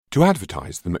To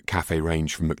advertise the McCafe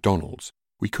range from McDonald's,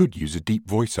 we could use a deep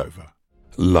voiceover.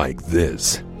 Like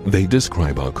this. They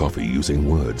describe our coffee using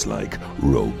words like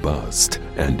robust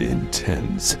and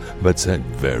intense, but said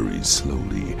very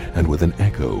slowly and with an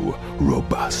echo.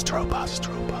 Robust, robust,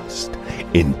 robust.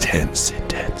 Intense,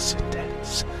 intense,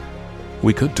 intense.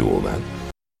 We could do all that.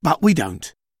 But we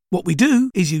don't. What we do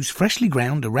is use freshly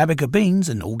ground Arabica beans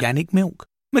and organic milk.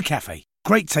 McCafe.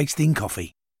 Great tasting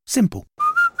coffee. Simple.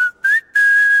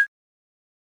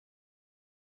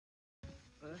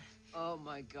 Oh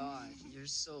my God, you're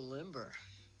so limber.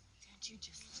 Don't you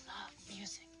just love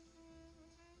music?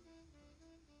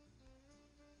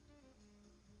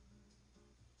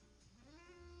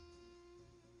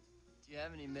 Do you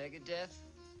have any Megadeth?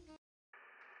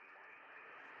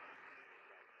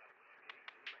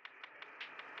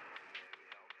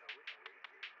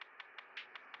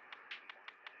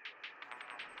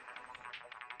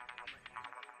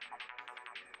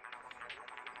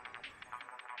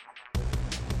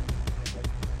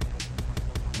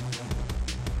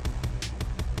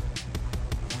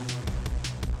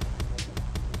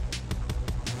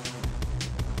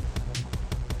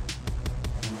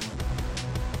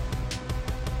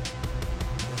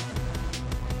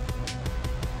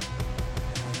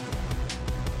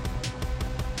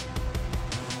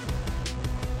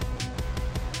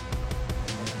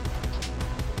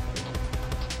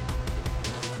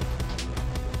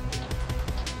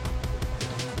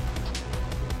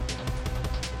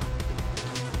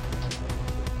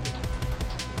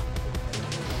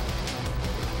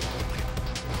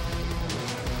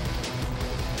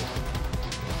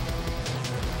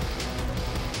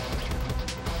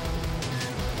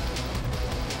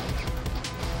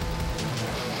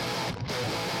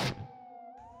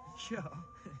 Yo.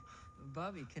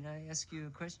 Bobby, can I ask you a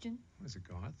question? Was it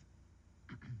Garth?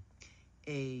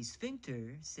 A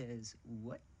sphincter says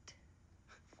what?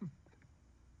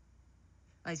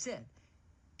 I said,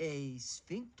 a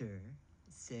sphincter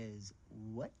says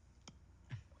what?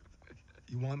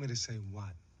 You want me to say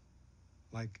what?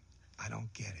 Like, I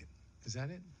don't get it. Is that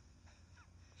it?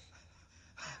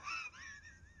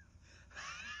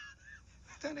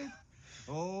 Is that it?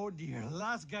 Oh, dear.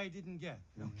 Last guy didn't get.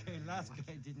 Okay, last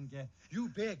guy didn't get. You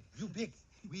big.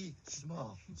 We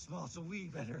small. So we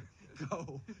better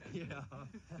go. Yeah.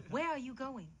 Where are you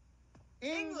going?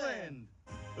 England!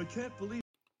 I can't believe.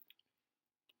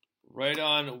 Right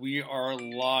on. We are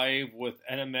live with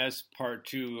NMS Part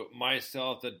 2.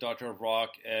 Myself, the Doctor of Rock,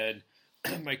 and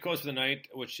my co-host for the night,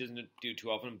 which isn't do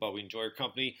too often, but we enjoy her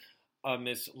company,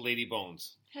 Miss Lady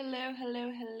Bones. Hello.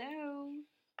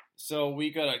 So we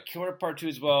got a killer Part 2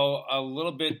 as well. A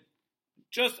little bit,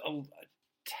 just a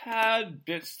tad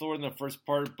bit slower than the first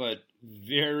part, but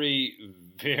very,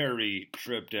 very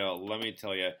tripped out, let me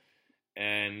tell you.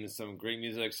 And some great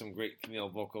music, some great female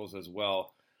vocals as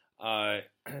well.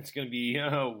 It's going to be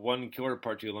one killer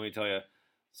Part 2, let me tell you.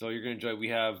 So you're going to enjoy. We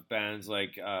have bands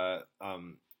like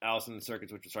Allison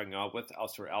Circus, which we're starting out with.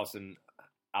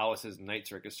 Alice's Night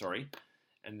Circus, sorry.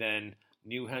 And then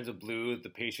New Hands of Blue, The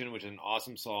Patient, which is an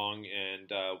awesome song, and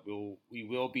we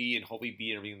will be and hopefully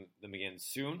be interviewing them again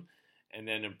soon. And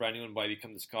then a brand new one by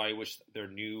Become the Sky, which their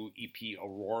new EP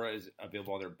Aurora is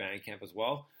available on their Bandcamp as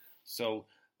well. So,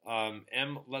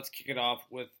 let's kick it off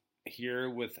with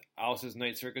Alice's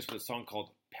Night Circus with a song called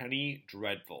Penny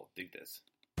Dreadful. Dig this.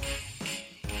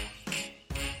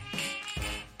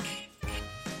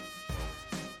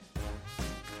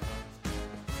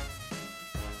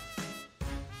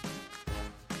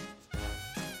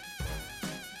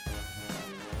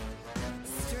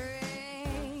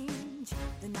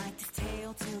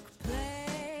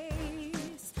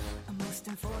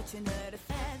 Fortunate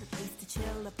affair, the place to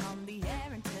chill upon the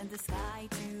air and turn the sky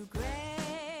to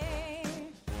grey.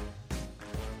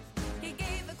 He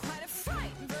gave her quite a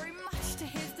fright, very much to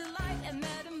his delight, and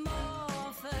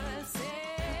metamorphosis.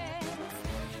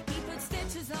 He put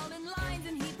stitches all in lines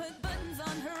and he put buttons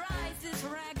on her eyes. This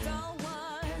ragdoll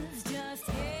was just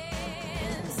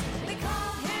his. They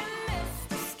call him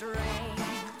Mr.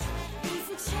 Strange. He's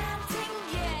enchanting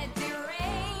yet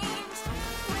deranged.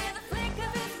 With a flick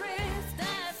of his wrist,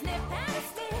 a snip and a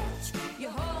stitch,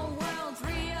 your whole world's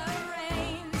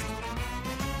rearranged.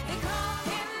 They call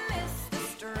him Mr.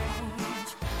 Strange,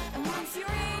 and once you're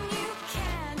in, you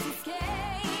can't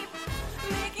escape.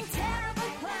 Making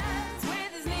terrible plans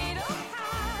with his needle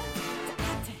hand to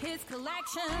add to his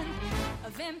collection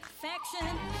of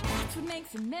imperfection. That's what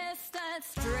makes him Mr.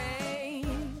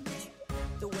 Strange.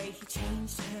 The way he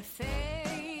changed her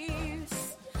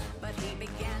face, but he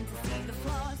began to see the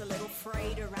flaws, a little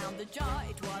frayed around the jaw.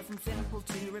 It wasn't simple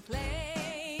to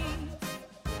replace.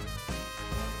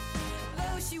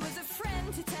 Though she was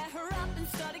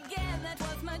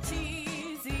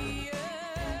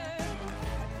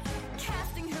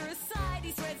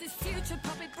future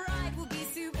puppet bride will be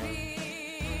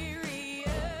superior.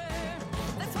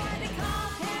 That's why they call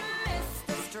him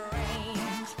Mr.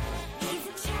 Strange. He's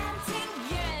enchanting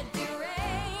yet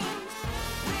deranged.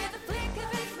 With a flick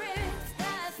of his wrist,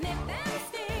 a snip and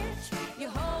stitch, your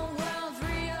whole world's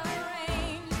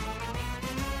rearranged.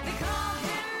 They call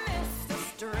him Mr.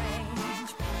 Strange,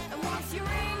 and once you're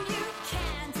in, you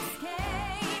can't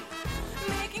escape.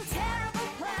 Making terrible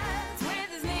plans with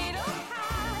his needle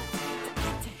hat to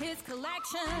add to his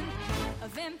collection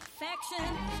of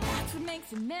imperfection. That's what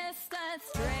makes him Mr.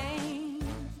 Strange.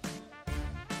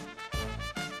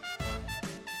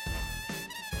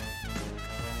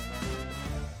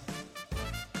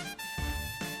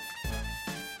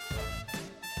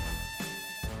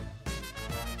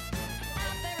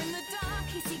 Out there in the dark,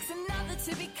 he seeks another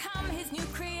to become his new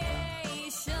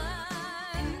creation.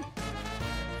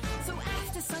 So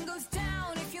after sun goes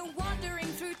down, if you're wandering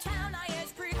through town, I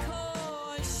urge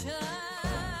precaution.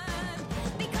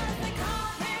 Because they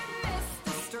call him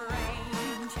Mr.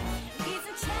 Strange. He's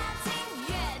enchanting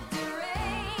yet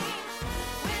deranged.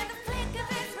 With a flick of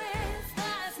his wrist, a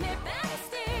snip and a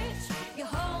stitch, your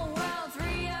whole world's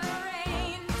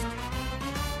rearranged.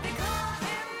 They call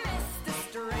him Mr.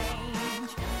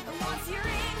 Strange, and once you're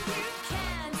in, you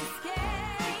can't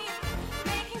escape.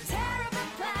 Making terrible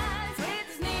plans with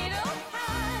his needle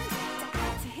hand to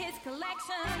add to his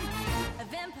collection of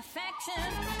imperfection.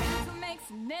 That's what makes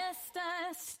him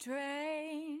Mr.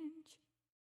 Strange.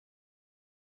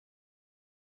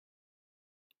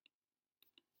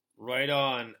 Right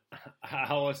on.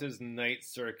 Alice's Night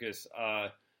Circus.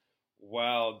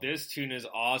 Wow, this tune is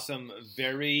awesome.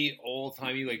 Very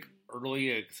old-timey, like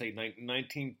early, say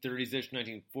 1930s-ish,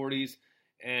 1940s.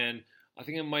 And I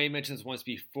think I might have mentioned this once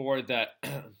before that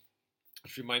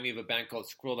which reminded me of a band called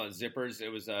Squirrel on Zippers. It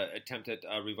was an attempt at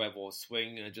a revival of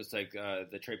swing, just like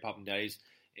the Cherry Poppin' Daddies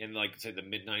in, like, say, the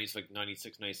mid-90s, like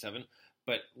 96, 97.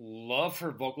 But love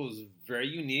her vocals, very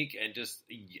unique, and just,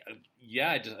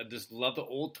 I just love the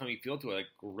old-timey feel to it. Like,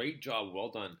 great job, well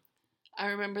done. I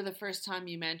remember the first time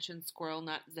you mentioned Squirrel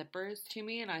Nut Zippers to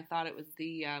me, and I thought it was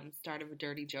the start of a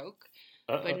dirty joke.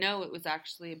 But no, it was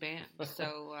actually a band.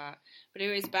 So, but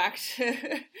anyways, back to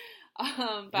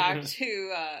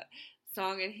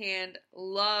song at hand.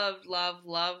 Love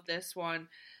this one.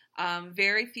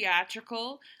 Very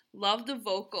theatrical. Love the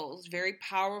vocals. Very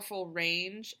powerful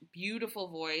range. Beautiful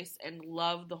voice, and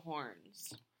love the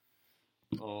horns.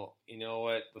 Well, you know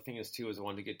what? The thing is, too, I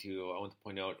want to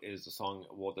point out is the song.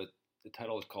 Well, the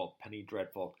title is called Penny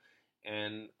Dreadful.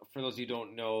 And for those of you who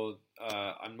don't know,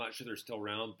 I'm not sure they're still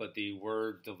around, but they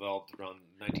were developed around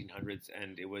 1900s,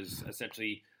 and it was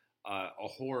essentially a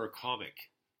horror comic,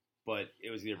 but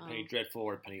it was either Penny Dreadful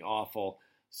or Penny Awful.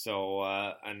 So,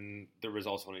 and there was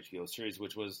also an HBO series,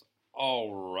 which was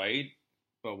all right,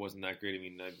 but wasn't that great. I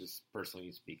mean, just personally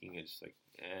speaking, it's like,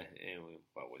 anyway,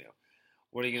 but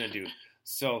what are you going to do?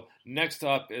 So next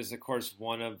up is, of course,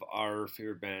 one of our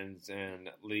favorite bands, and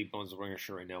Lady Bones is wearing a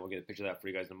shirt right now. We'll get a picture of that for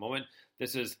you guys in a moment.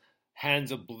 This is Hands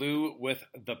of Blue with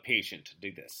The Patient.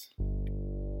 Dig this.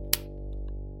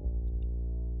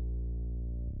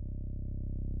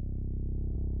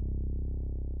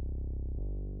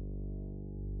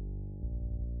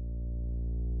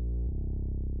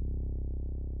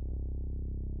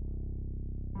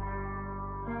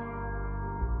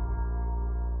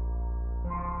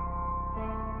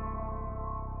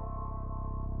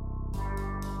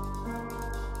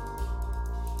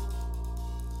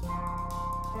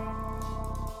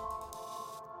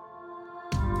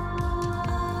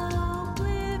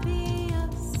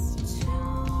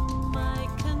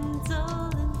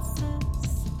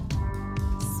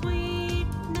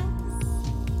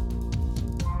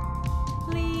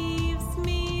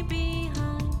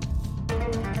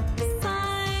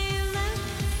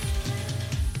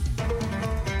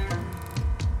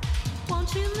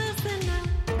 Won't you listen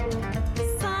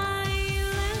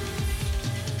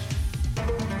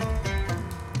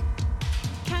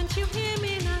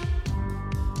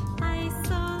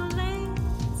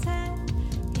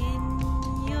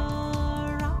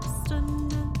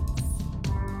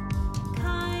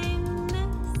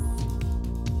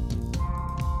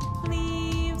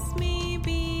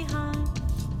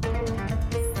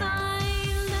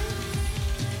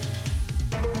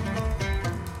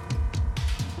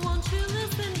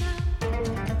now?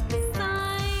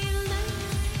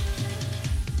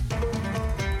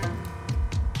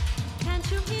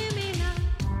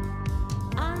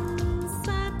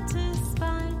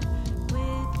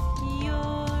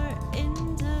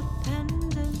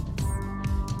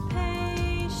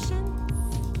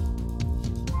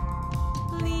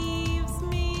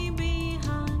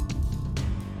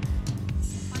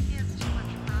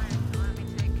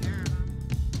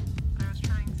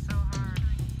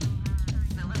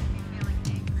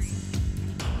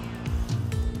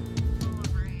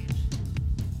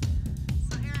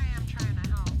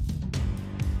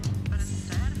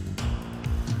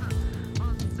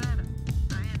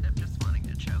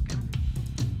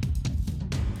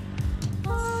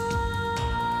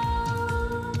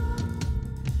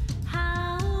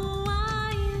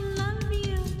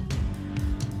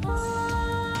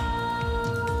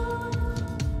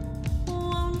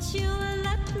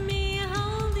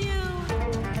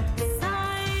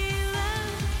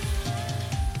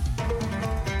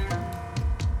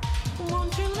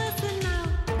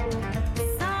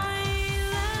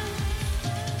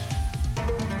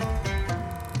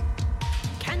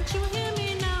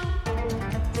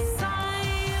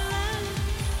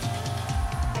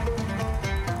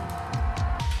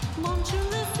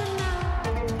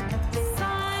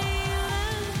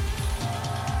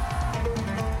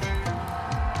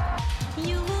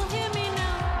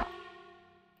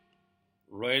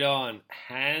 Right on.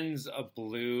 Hands of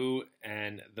Blue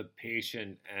and The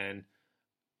Patient, and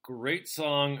great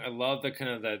song. I love the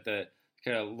kind of the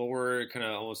kind of lower, kind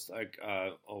of almost like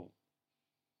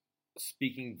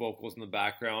speaking vocals in the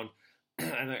background,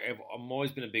 and I'm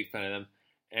always been a big fan of them.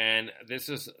 And this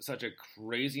is such a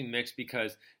crazy mix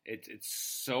because it's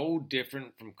so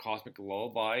different from Cosmic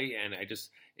Lullaby, and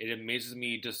it amazes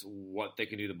me just what they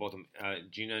can do to both of them,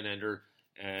 Gina and Ender.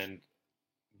 And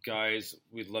guys,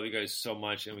 we love you guys so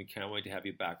much, and we can't wait to have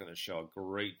you back on the show.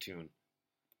 Great tune.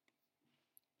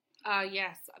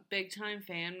 Yes, a big time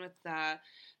fan with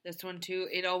this one too.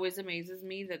 It always amazes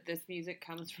me that this music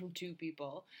comes from two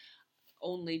people.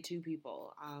 Only two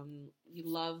people. You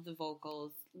love the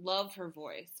vocals, love her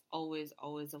voice. Always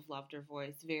have loved her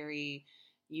voice. Very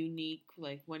unique.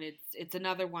 Like when it's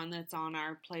another one that's on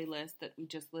our playlist that we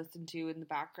just listen to in the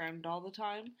background all the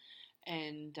time,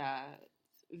 and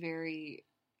very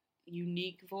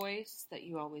unique voice that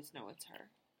you always know it's her.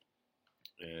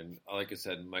 And like I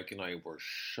said, Mike and I were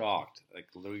shocked, like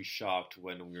literally shocked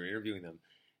when we were interviewing them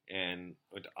and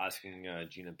asking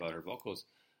Gina about her vocals.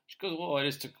 She goes, "Well, I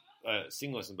just took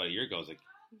sing lesson about a year ago." I was like,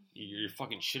 "You're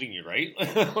fucking shitting me, right?"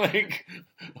 Like,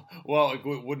 well, I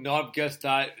would not have guessed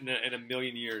that in a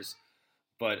million years.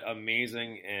 But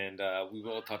amazing, and we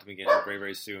will talk to them again very,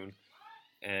 very soon.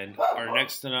 And our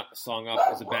next song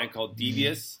up is a band called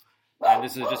Devious, and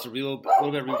this is just a little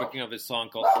bit of reworking of this song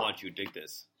called "Haunt You." Dig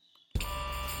this.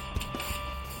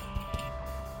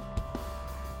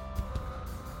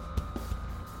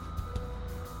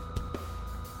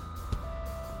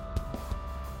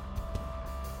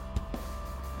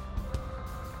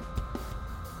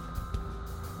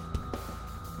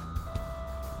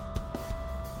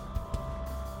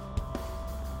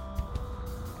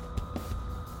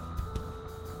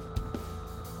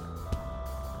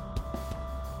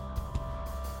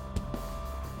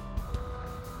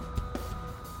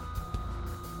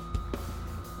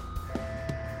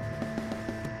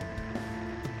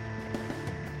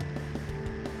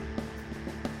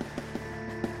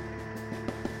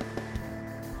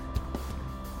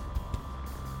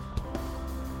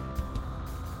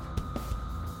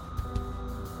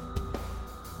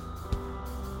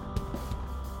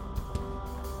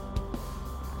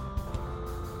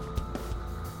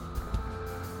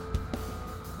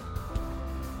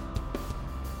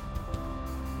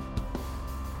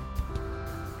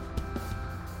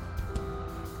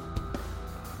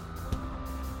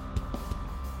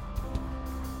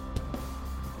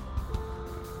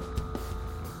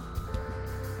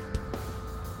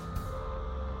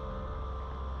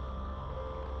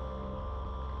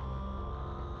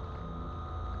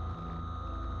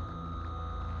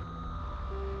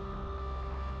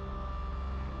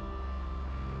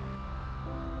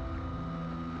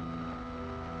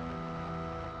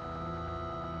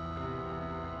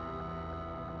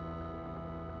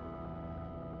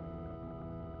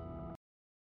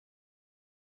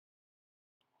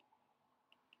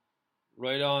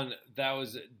 Right on. That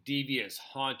was Devious,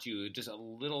 Haunt You. Just a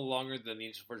little longer than the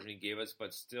initial version he gave us,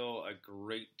 but still a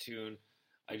great tune.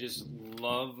 I just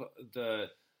love the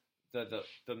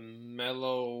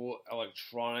mellow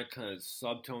electronic kind of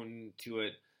subtone to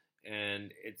it,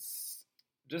 and it's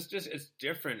just it's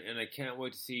different. And I can't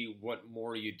wait to see what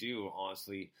more you do,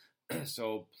 honestly.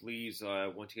 So please,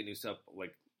 once you get new stuff,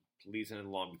 like please send it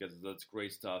along because that's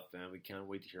great stuff, and we can't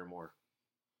wait to hear more.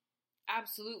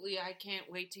 Absolutely, I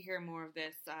can't wait to hear more of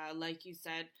this. Like you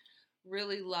said,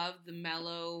 really love the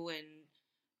mellow and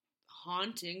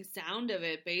haunting sound of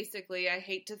it. Basically, I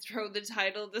hate to throw the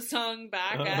title of the song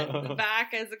back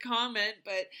as a comment,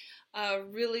 but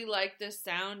really like this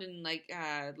sound, and like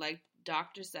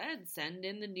Doctor said, send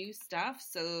in the new stuff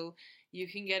so you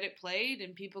can get it played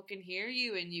and people can hear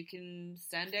you, and you can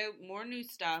send out more new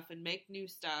stuff and make new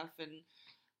stuff. And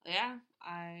yeah,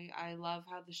 I love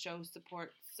how the show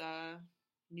supports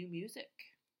new music.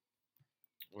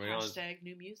 Hashtag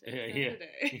new music.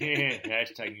 Yeah.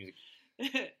 Hashtag music.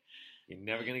 You're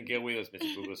never going to get away with this,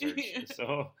 Mr. Google search.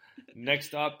 So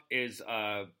next up is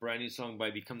a brand new song by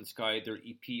Become the Sky. Their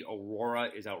EP Aurora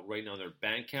is out right now on their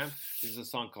Bandcamp. This is a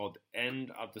song called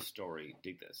End of the Story.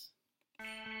 Dig this.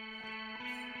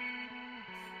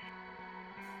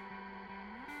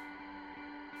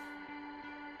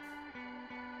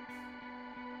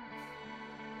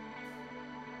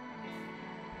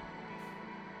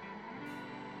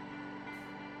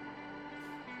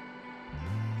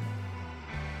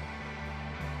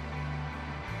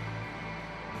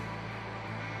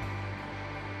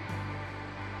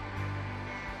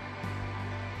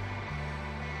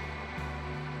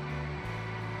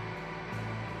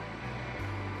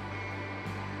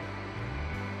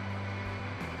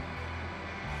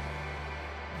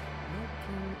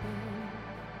 looking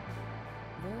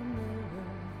in the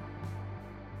mirror.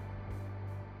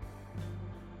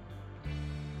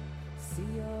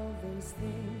 See all those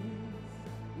things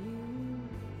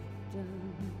you've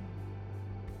done.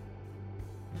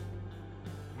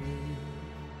 We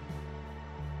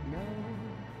know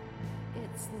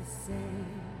it's the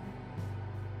same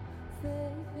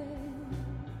thing.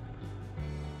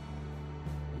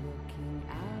 Looking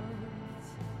out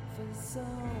for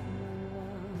someone.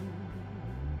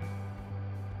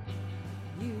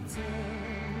 You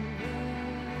turn the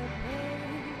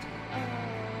page of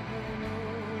an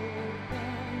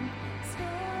open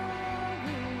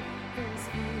story. Those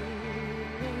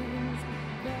feelings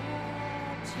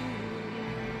that you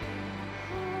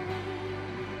hold.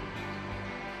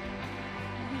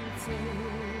 You take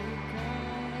a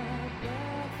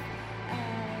breath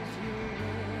as you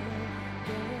will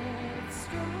get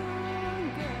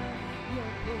stronger.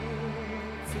 You're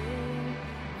putting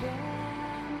them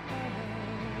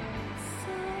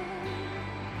aside.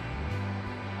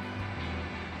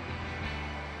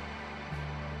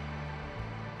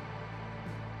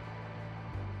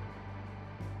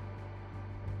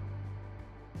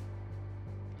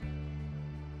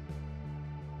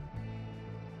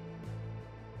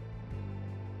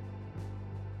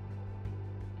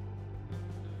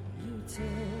 You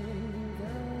turn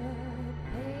the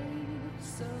page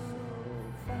so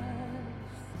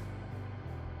fast.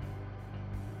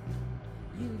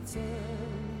 You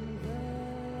turn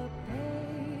the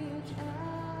page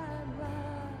at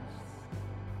last.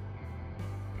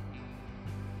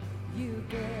 You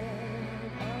get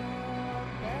up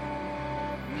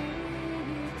every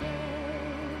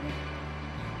day,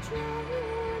 trying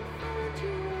to find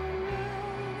your way.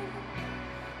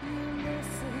 You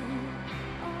listen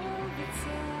all the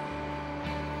time,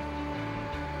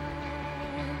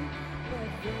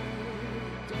 but they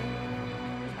don't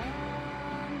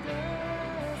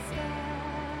understand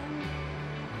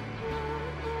what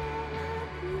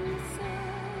you said.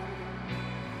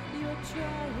 You're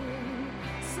trying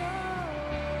so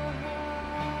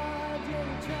hard,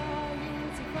 you're trying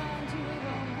to find your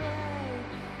own way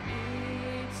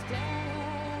each day.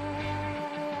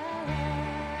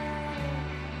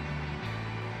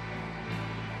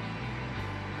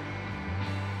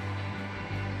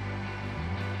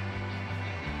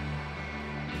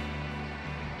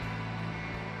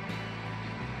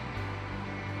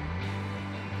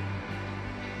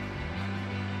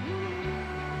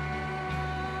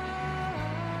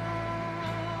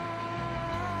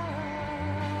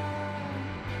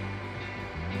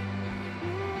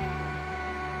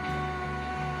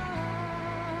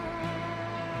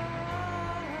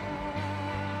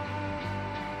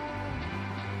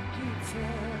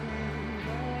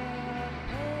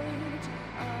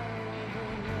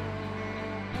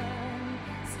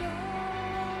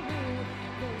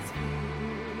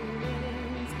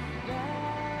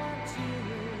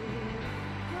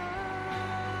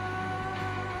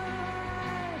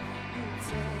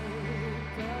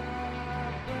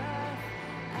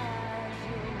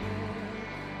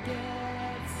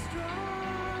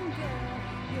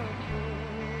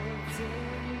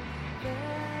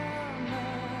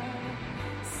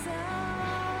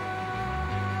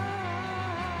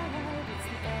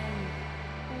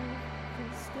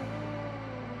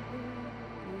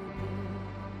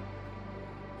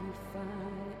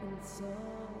 So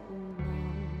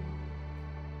long.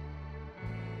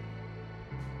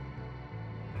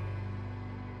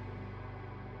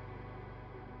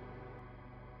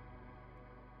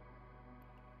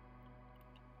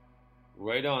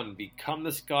 Right on. Become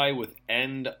the Sky with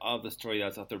End of the Story.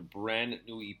 That's off their brand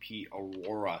new EP,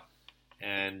 Aurora.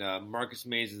 And Marcus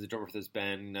Mays is the drummer for this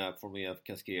band, formerly of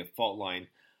Cascade Fault Line.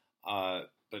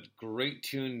 But great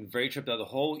tune, very tripped out. The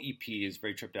whole EP is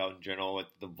very tripped out in general.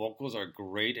 The vocals are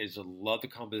great. I just love the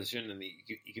composition, and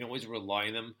you can always rely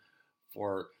on them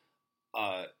for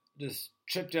just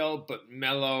tripped out but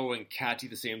mellow and catchy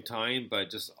at the same time. But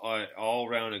just all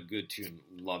around a good tune.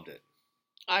 Loved it.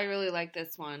 I really like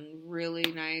this one.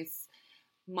 Really nice.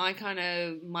 My kind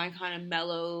of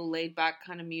mellow, laid back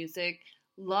kind of music.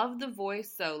 Love the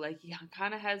voice though. Like he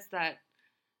kind of has that.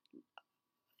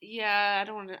 Yeah, I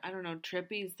don't know,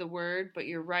 trippy is the word, but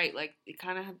you're right. Like, it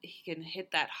kind of, he can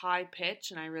hit that high pitch,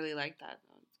 and I really like that.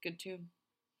 It's a good tune.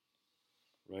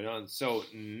 Right on. So,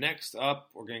 next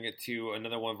up, we're going to get to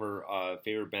another one of our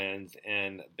favorite bands,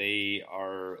 and they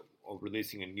are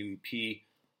releasing a new EP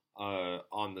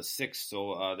on the 6th.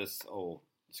 So,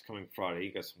 it's coming Friday. I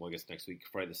guess next week,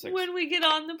 Friday the 6th. When we get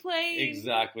on the plane.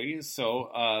 Exactly.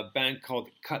 So, a band called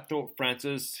Cutthroat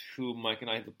Francis, who Mike and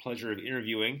I had the pleasure of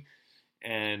interviewing.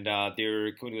 and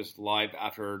they're coming to us live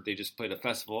after they just played a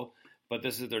festival. But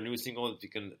this is their new single. It's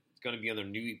going to be on their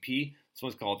new EP. This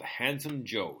one's called Handsome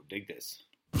Joe. Dig this.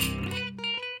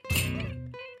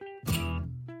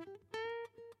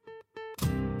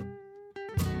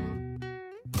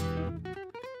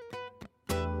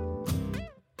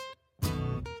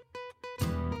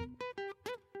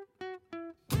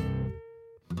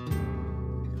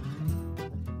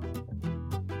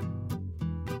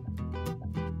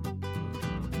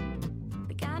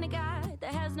 The kind of guy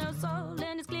that has no soul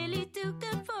and is clearly too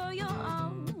good for your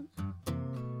own.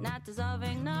 Not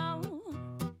deserving, no.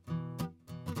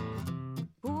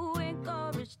 Who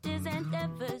encouraged his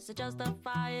endeavors to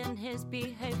justifying his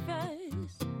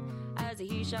behaviors as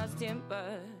he shots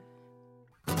timber.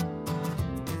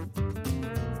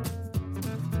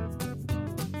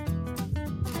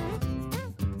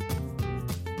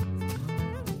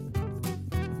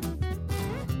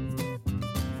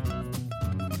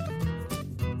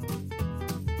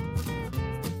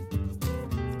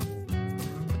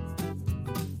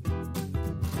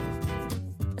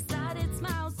 A sided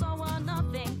smile, so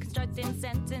unloving, constructing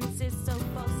sentences so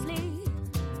falsely,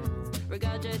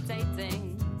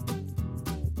 regurgitating,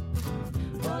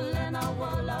 pulling a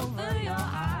wool over your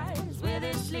eyes with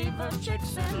his sleeve of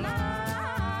tricks and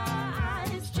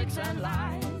lies, tricks and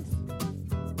lies.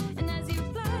 And as you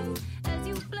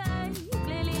play,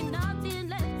 clearly nothing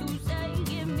left to say.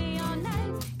 Give me your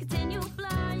name, continue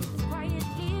blind.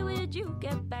 Quietly, would you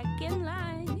get back in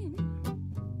line?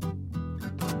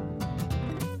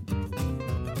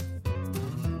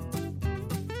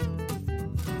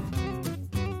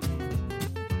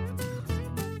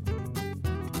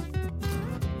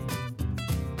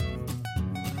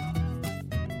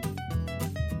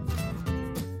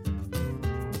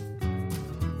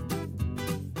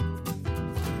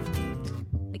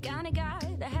 The kind of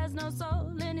guy that has no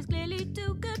soul and is clearly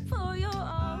too good for your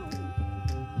own.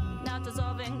 Not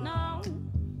dissolving, no.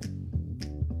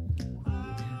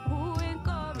 Who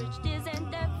encouraged his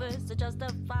endeavors to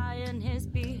justifying his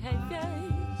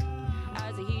behaviors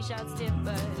as he shouts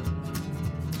timber.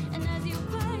 And as you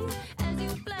play,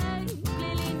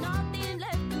 clearly nothing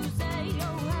left to say.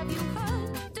 Oh, have you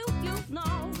heard? Do you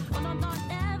know? Oh, no, not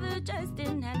ever dressed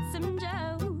in Handsome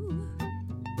Joe.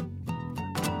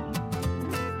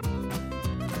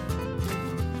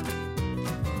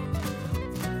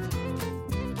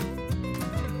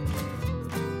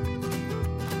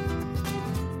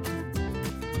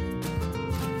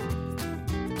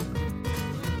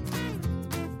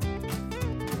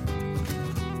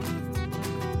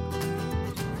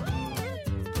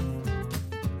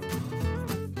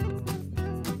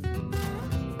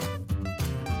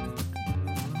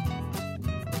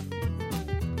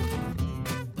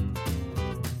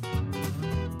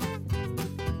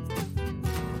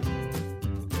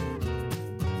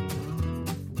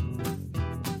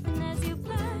 And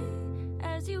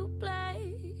as you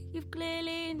play, you've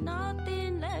clearly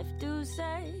nothing left to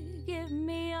say. Give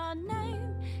me your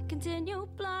name, continue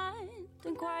blind,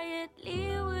 and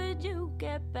quietly would you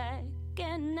get back?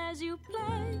 And as you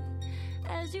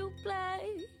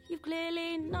play, you've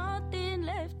clearly nothing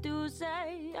left to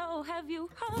say. Oh, have you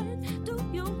heard? Do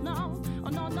you know? Oh,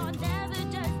 no, never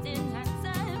just in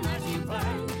handsome. As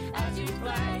you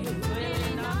play,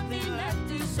 clearly nothing left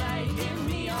to say. Give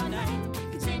me your name,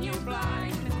 continue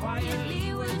blind, and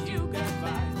quietly would you get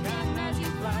back? And as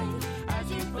you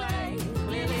play,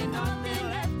 clearly nothing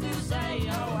left to say.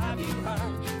 Oh, have you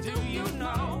heard? Do you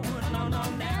know? No,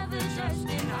 never just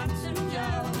in Handsome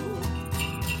Joe.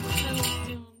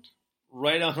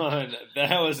 Right on.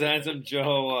 That was Handsome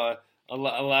Joe. A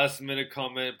last minute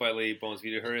comment by Lady Bones. If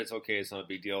you heard it, it's okay. It's not a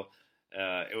big deal.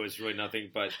 It was really nothing.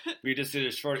 But we just did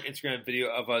a short Instagram video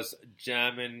of us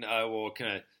jamming,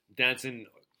 kind of dancing,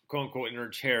 quote unquote, in our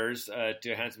chairs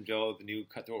to Handsome Joe, the new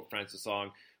Cutthroat Francis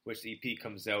song, which the EP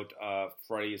comes out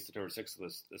Friday, September 6th,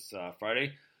 this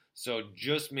Friday. So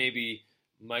just maybe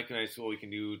Mike and I see what we can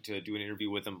do to do an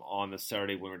interview with him on the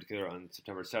Saturday when we're together on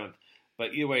September 7th.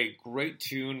 But either way, great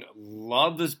tune.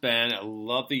 Love this band. I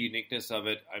love the uniqueness of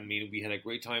it. I mean, we had a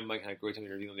great time. Mike had a great time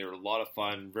interviewing them. They were a lot of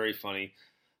fun, very funny.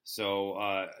 So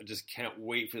I just can't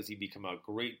wait for this EP to come out.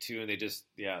 Great tune. They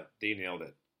nailed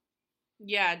it.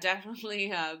 Yeah,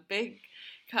 definitely a big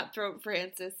Cutthroat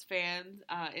Francis fans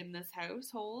in this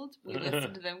household. We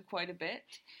listen to them quite a bit.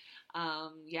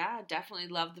 Yeah, definitely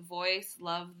love the voice,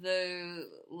 love the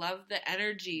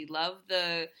energy,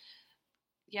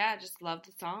 just love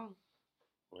the song.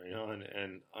 Right on.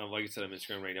 And like I said, on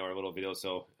Instagram right now, our little video.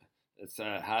 So it's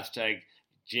hashtag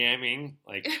jamming,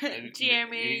 like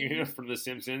jamming. From The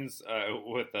Simpsons,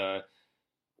 with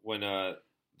when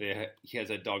he has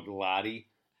that dog Laddie,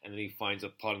 and then he finds a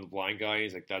pot on the blind guy.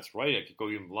 He's like, "That's right, I could go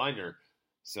even blinder."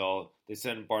 So they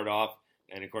send Bart off,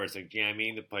 and of course, like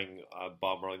jamming, they're playing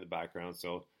Bob Marley in the background.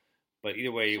 So, but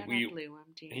either way, Shut up, Blue,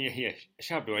 I'm jamming. yeah,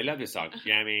 shut up, Blue. I love this song,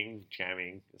 jamming.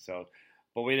 So,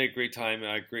 but we had a great time,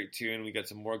 great tune. We got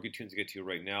some more good tunes to get to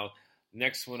right now.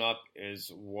 Next one up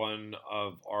is one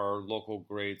of our local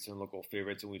greats and local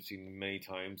favorites, and we've seen many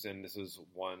times. And this is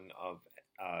one of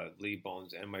Lee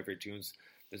Bones and my favorite tunes.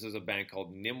 This is a band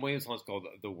called Nimue. This one's called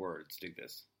The Words. Dig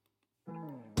this.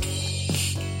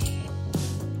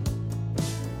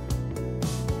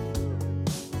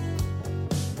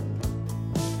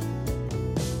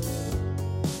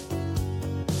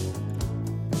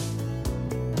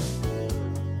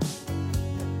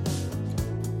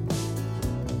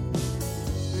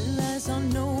 Realize I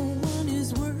know one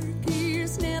is work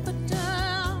is never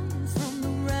done from the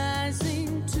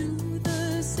rising to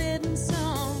the setting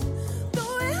sun.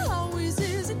 Though it always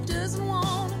is, it doesn't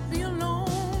want to be alone.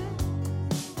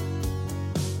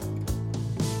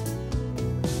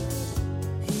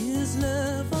 His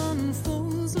love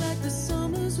unfolds like the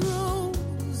summer's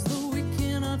rose. Though we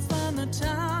cannot find the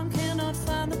time, cannot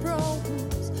find the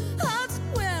prose. Hearts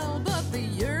well, but the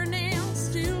yearning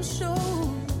still shows.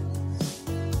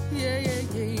 Yeah.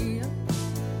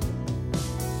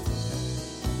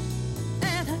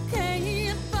 And I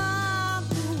can't find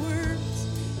the words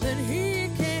that he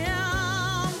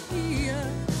can hear.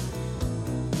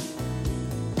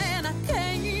 And I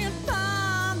can't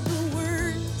find the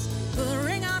words that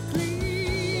ring out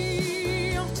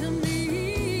clear to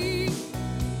me.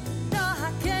 No,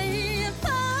 I can't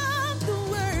find the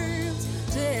words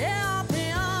to help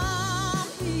him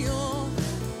heal.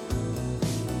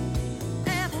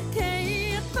 And I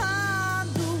can't find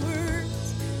the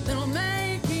words that'll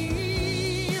make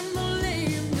him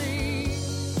believe me.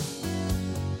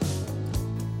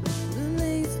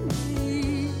 Believe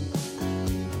me.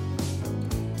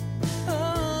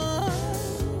 Oh,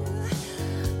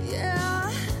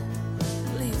 yeah.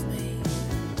 Believe me.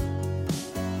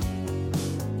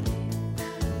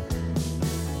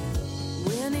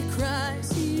 When he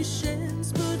cries, he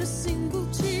sheds but a single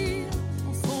tear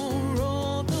for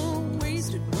all the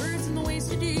wasted words and the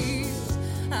wasted years.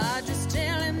 I just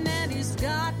tell him that he's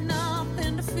got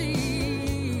nothing to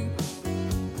fear.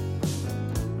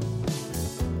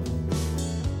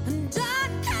 And I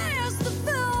cast the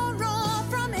furrow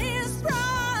from his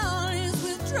brow. His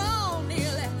withdrawal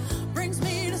nearly brings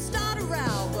me to start a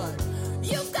row. But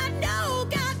you've got no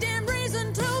goddamn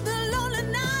reason to be lonely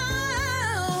now.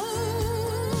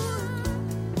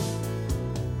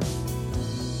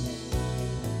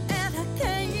 And I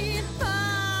can't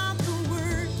find the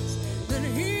words that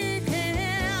he can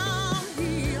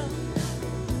heal.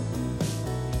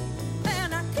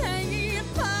 And I can't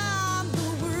find the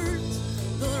words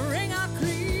that ring out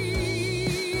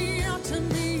clear to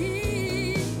me.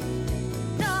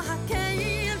 No, I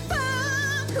can't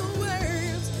find the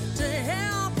words to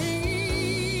help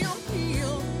him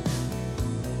heal.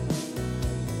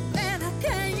 And I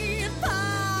can't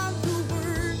find the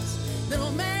words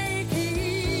that'll make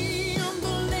him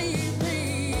believe me.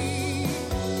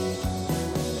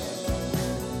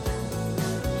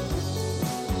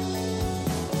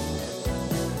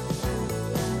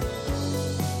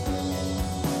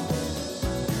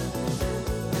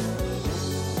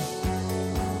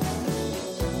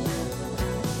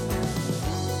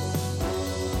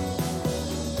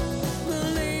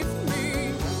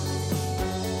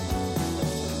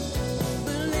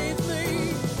 Believe me. Believe me.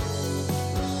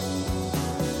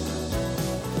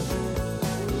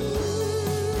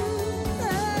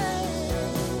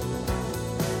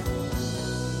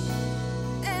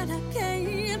 And I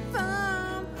can't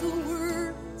find the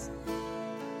words.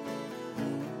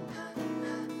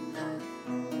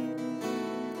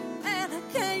 And I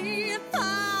can't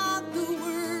find the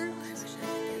words.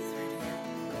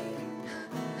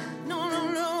 No.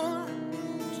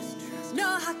 No,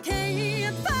 I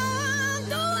can't find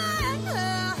the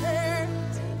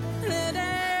words today.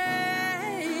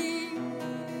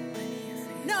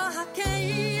 No, I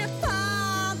can't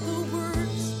find the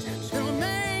words that'll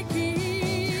make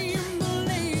him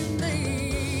believe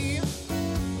me.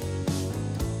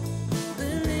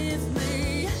 Believe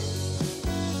me.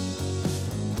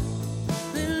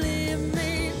 Believe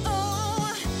me.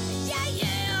 Oh,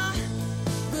 yeah.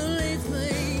 Believe me.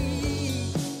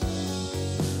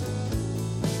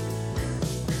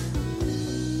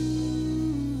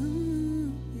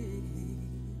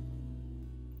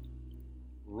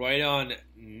 Right on,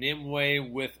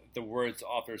 Nimue with The Words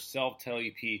off their self-titled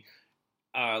EP.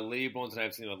 Lady Bones and I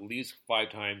have seen them at least 5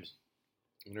 times.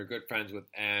 And they're good friends with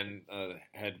Anne,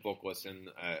 head vocalist and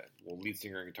lead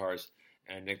singer and guitarist,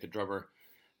 and Nick the drummer.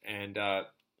 And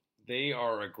they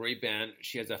are a great band.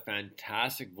 She has a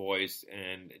fantastic voice,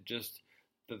 and just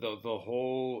the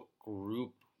whole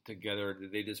group together,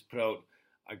 they just put out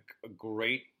a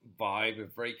great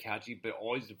vibe, very catchy, but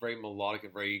always very melodic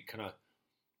and very kind of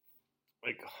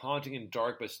like haunting and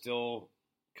dark, but still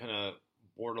kind of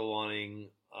borderlining.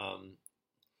 I'm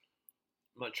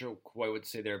not sure quite what to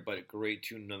say there, but a great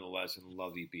tune nonetheless, and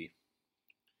love the EP.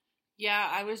 Yeah,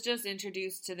 I was just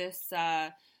introduced to this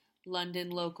London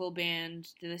local band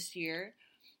this year,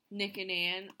 Nick and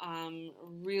Ann.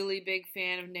 Really big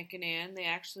fan of Nick and Ann. They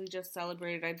actually just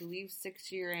celebrated, I believe,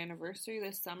 6-year anniversary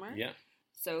this summer. Yeah.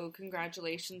 So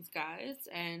congratulations, guys.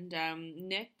 And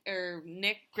Nick,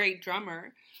 great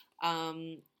drummer.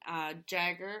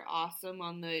 Jagger,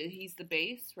 awesome he's the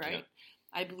bass, right? Yeah.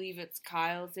 I believe it's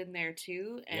Kyle's in there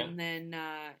too. And then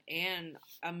Anne,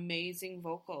 amazing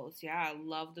vocals. Yeah, I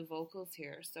love the vocals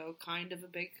here. So kind of a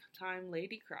big time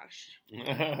lady crush.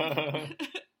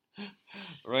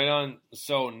 Right on.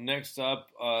 So next up,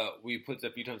 we put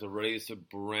a few times already. It's a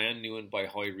brand new one by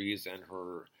Holly Reeves, and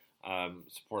her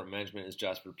support management is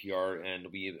Jasper PR. And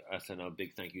we send a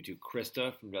big thank you to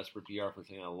Krista from Jasper PR for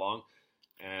singing along.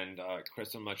 And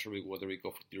Krista, I'm not sure whether we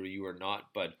go through you or not,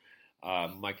 but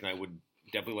Mike and I would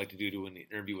definitely like to do an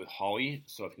interview with Holly.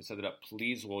 So if you can set it up,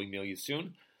 please, we'll email you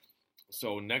soon.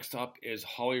 So next up is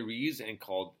Holly Reeves, and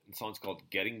the song's called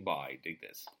Getting By. Dig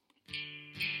this.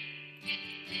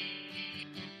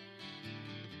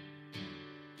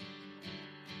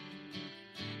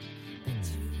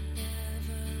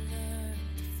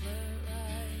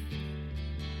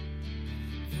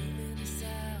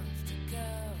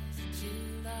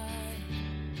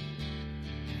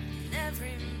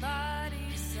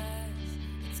 Everybody says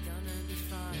it's gonna be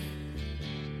fine.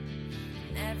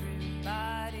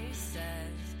 Everybody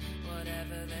says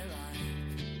whatever they like.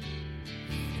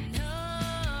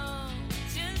 No,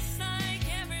 just like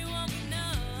everyone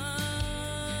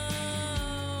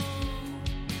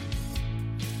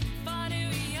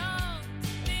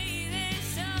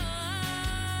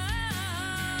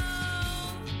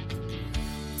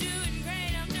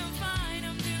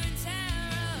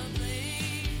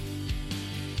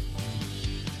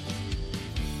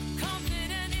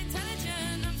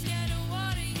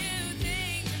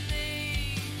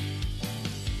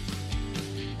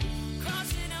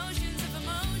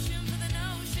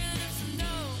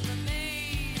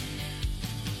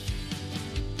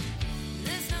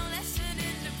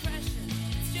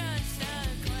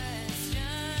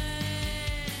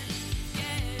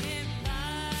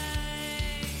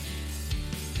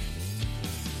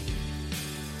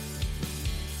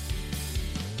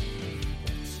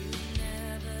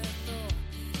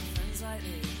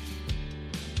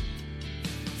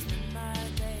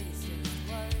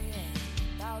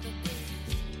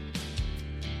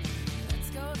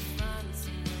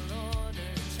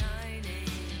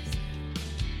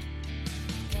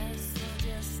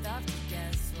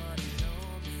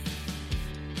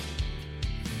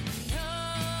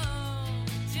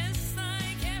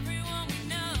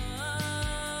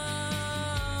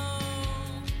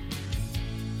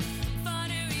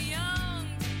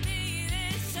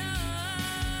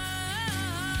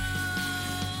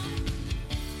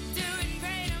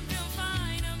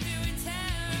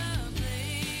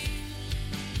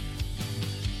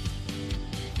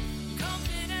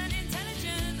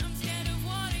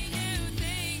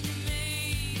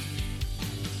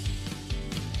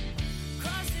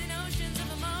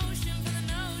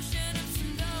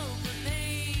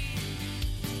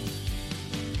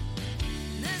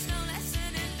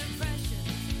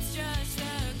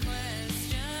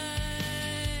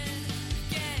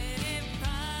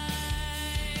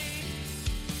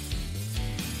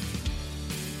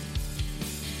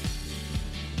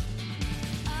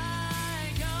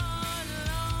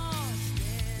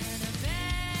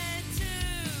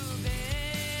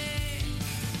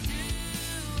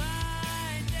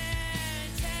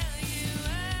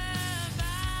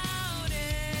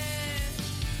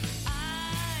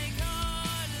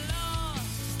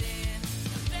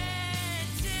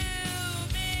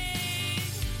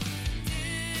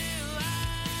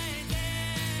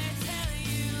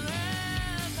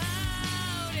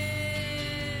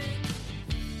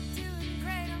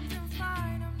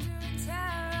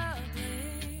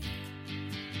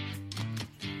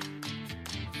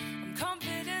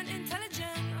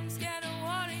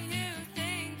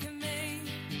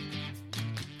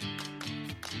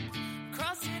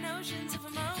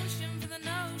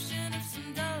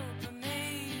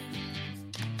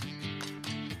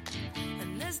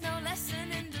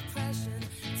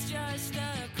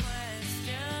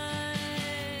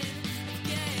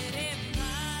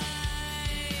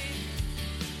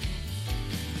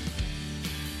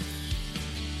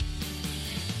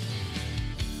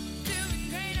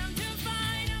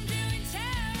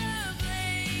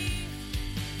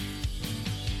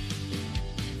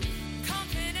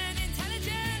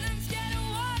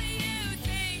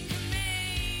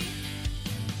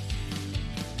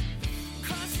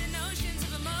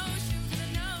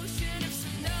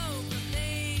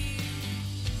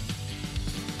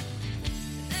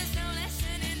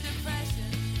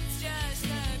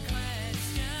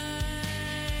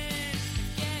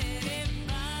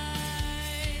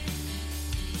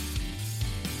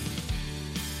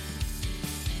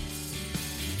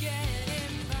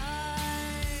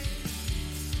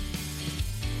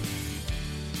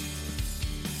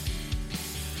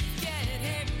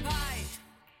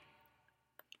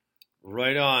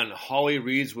Right on. Holly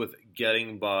Reeds with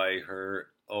Getting By. Her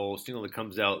single that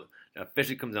comes out,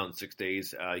 officially comes out in 6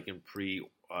 days. You can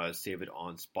save it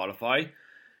on Spotify.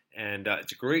 And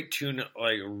it's a great tune.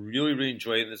 I really, really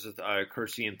enjoy it. And this is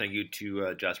courtesy and thank you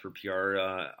to Jasper PR,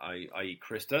 i.e.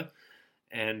 Krista.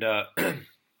 And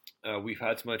we've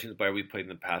had some other tunes by her we played in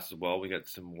the past as well. We got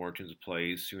some more tunes to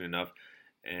play soon enough.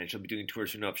 And she'll be doing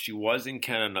tours soon enough. She was in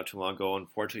Canada not too long ago.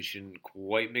 Unfortunately, she didn't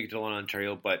quite make it to London,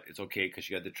 Ontario, but it's okay because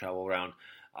she had to travel around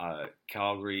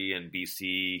Calgary and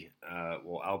BC,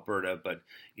 Alberta. But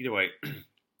either way,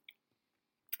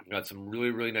 got some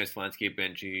really, really nice landscape,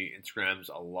 and she Instagrams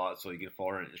a lot, so you can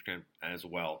follow her on Instagram as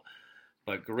well.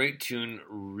 But great tune.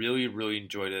 Really, really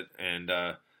enjoyed it. And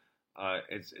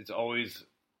it's always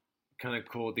kind of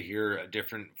cool to hear a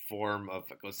different form of,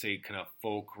 let's say, kind of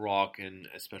folk rock, and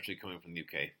especially coming from the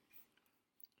UK.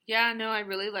 Yeah, no, I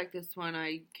really like this one.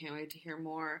 I can't wait to hear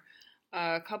more.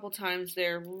 A couple times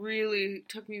there really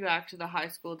took me back to the high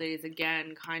school days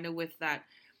again, kind of with that,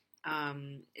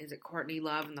 is it Courtney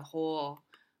Love and the Hole?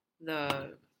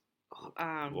 The Hole,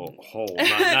 not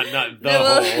the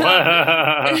Hole.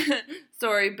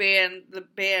 Sorry, the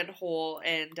band Hole,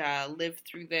 and Live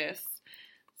Through This.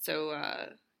 So,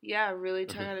 yeah, really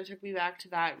kind of took me back to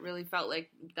that. Really felt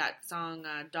like that song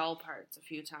Doll Parts a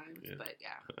few times. Yeah. But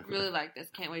yeah, really like this.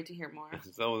 Can't wait to hear more.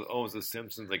 It's almost The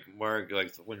Simpsons, like Marge,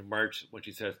 like when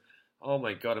she says, "Oh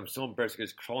my God, I'm so embarrassed to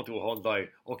crawl into a hole and die."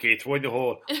 Okay, throw in the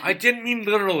hole. I didn't mean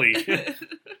literally.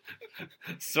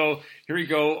 So here we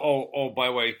go. Oh, by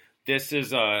the way, this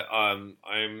is I'm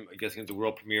guessing it's a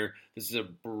world premiere. This is a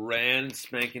brand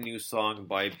spanking new song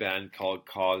by a band called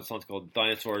Cause. The song's called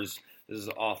Dinosaurs. This is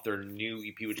off their new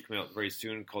EP, which is coming out very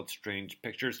soon, called Strange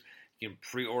Pictures. You can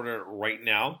pre-order it right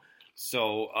now.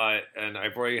 So, and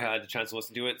I've already had the chance to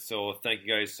listen to it, so thank you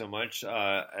guys so much.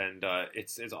 And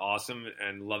it's awesome,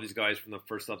 and love these guys from the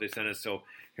first stuff they sent us. So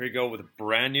here we go with a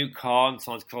brand new call, and the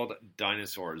song's called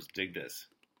Dinosaurs. Dig this.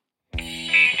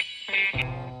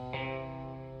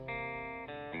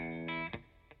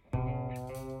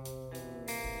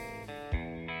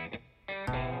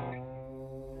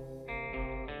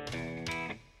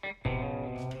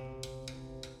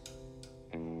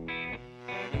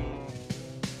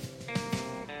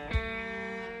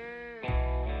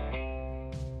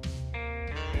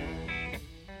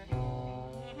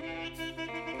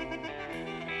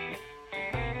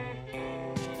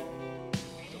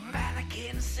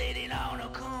 Sitting on a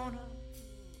corner,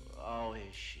 oh,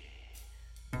 is she?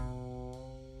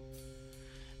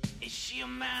 Is she a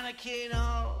mannequin,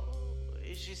 or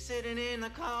is she sitting in the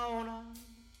corner?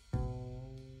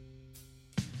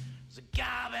 There's a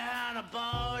guy behind a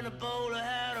bar in a bowler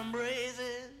hat and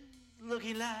braces,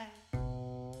 looking like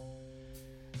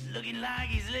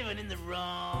he's living in the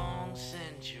wrong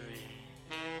century.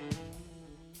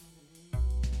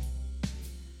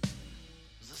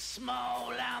 Small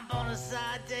lamp on a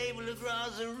side table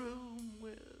across the room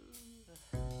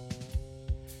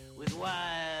with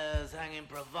wires hanging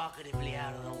provocatively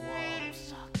out of the wall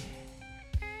socket.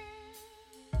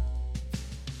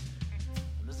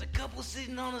 And there's a couple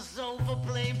sitting on a sofa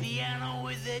playing piano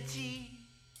with their teeth,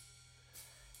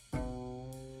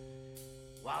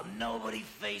 while nobody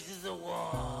faces the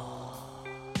wall.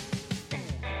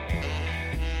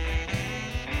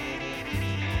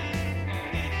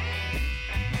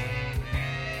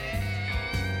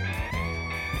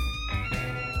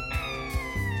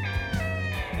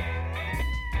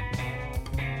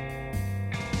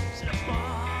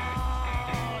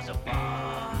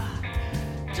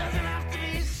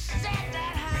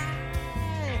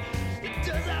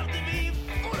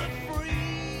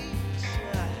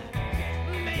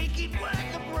 Make it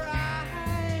worth the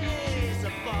price.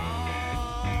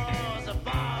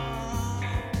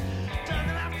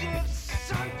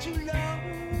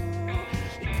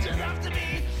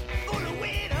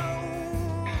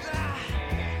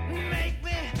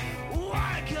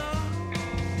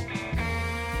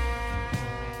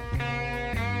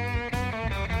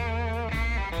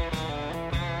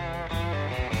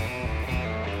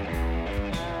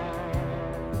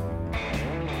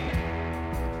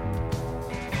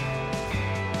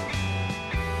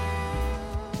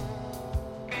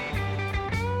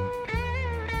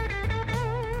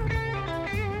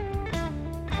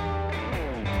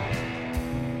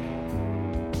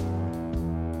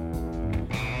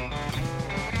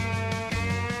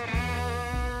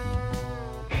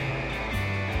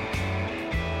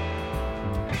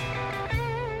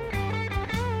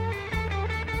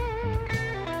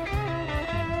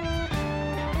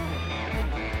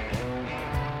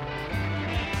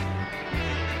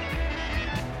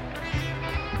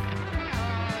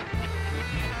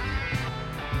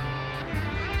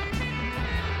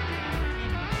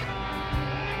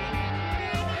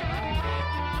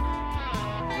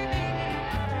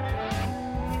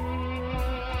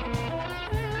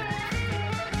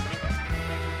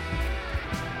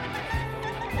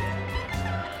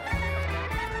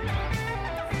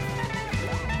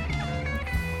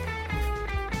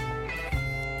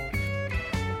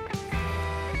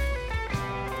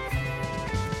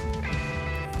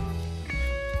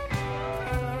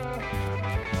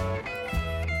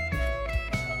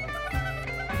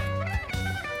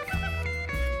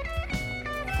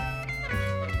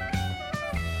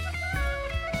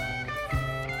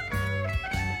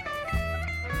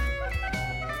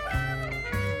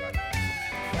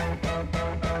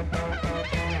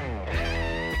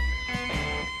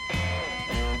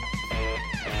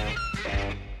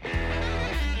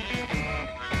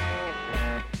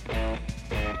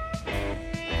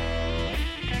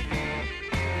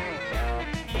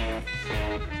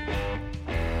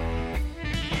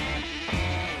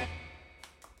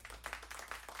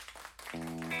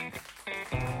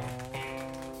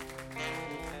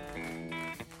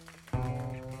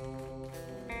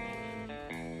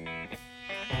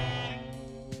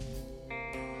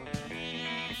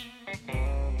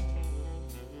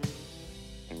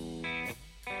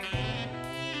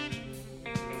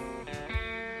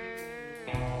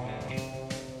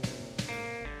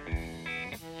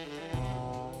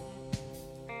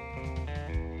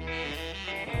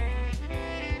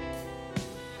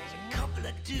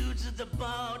 dudes at the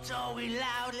bar talking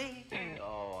loudly.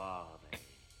 Oh, are they?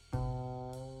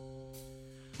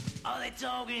 Are they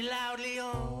talking loudly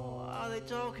or are they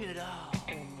talking at all?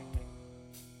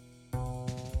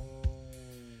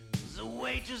 There's a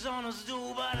waitress on a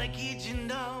stool by the kitchen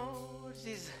door.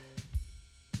 She's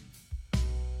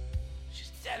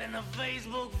telling her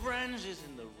Facebook friends she's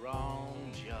in the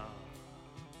wrong job.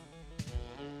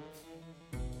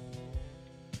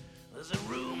 There's a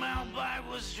room out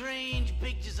back with strange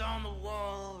pictures on the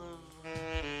wall of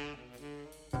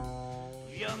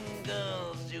young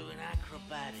girls doing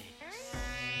acrobatics.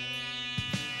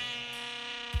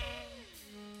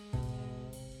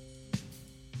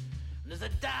 There's a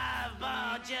dive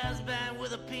bar jazz band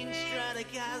with a pink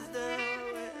Stratocaster.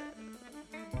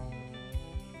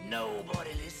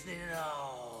 Nobody listening at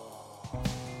all.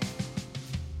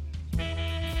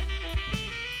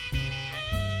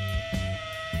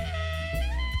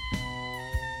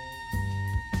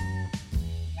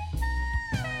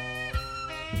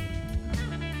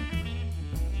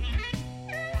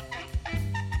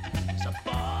 It's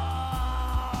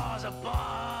a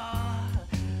bar.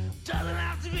 Doesn't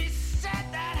have to be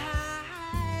set that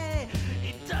high.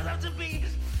 It doesn't have to be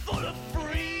full of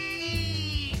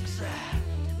freaks.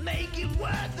 Make it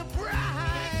worth the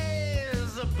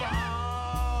price. A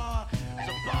bar.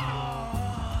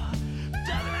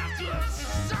 Doesn't have to have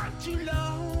sunk too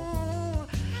low.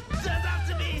 Doesn't have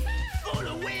to be full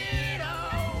of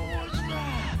widows.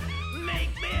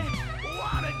 Make me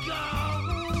wanna go.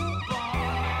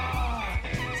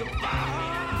 It's a bar.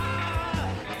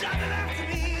 Doesn't have to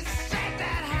be set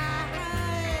that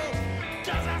high.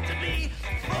 Doesn't have to be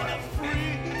full of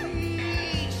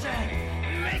freaks.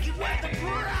 Make it worth the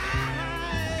price.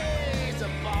 A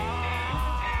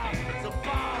bar.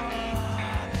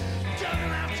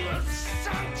 Doesn't have to have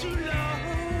sunk too low.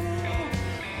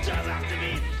 Doesn't have to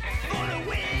be full of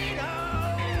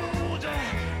widows.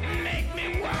 Make me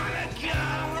wanna go.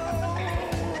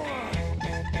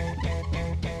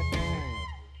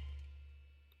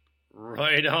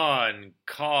 Right on.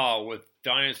 Caw with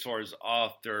Dinosaurs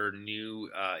off their new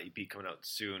EP coming out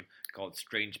soon called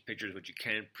Strange Pictures, which you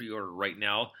can pre-order right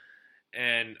now.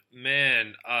 And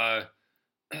man,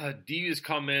 Devious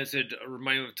comments it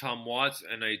reminded me of Tom Watts,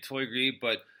 and I totally agree,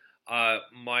 but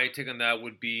my take on that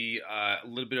would be a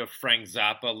little bit of Frank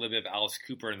Zappa, a little bit of Alice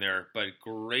Cooper in there, but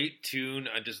great tune.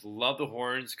 I just love the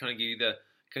horns, kind of give you the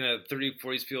kind of 30s,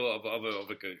 40s feel of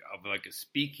like a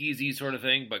speakeasy sort of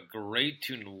thing, but great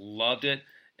tune, loved it.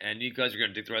 And you guys are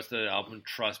going to dig the rest of the album.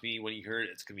 Trust me, when you hear it,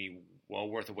 it's going to be well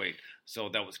worth the wait. So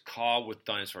that was Caw with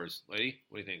Dinosaurs. Lady,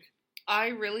 what do you think? I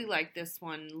really like this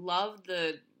one. Love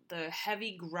the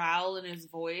heavy growl in his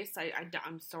voice.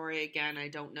 I'm sorry, again, I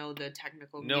don't know the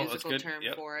technical musical term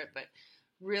for it, but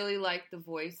really like the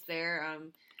voice there.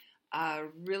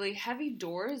 Really heavy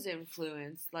Doors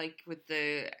influence, like with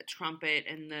the trumpet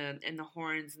and the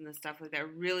horns and the stuff like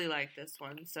that. Really like this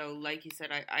one. So like you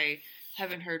said, I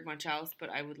haven't heard much else, but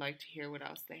I would like to hear what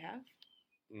else they have.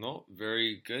 No,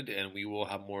 very good, and we will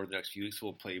have more the next few weeks.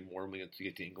 We'll play more when we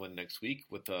get to England next week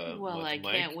with Well, I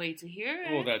Mike. can't wait to hear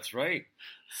it. Oh, that's right.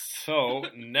 So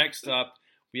next up,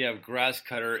 we have Grass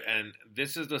Cutter, and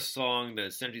this is the song that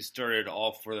essentially started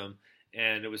all for them.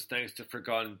 And it was thanks to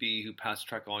Forgotten Bee, who passed the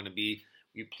track along to B.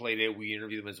 We played it. We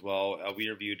interviewed them as well. We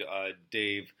interviewed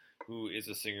Dave, who is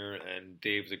a singer, and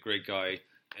Dave's a great guy.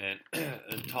 And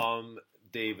and Tom,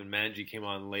 Dave, and Manji came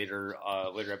on later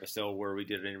episode where we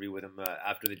did an interview with him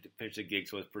after they finished the gig,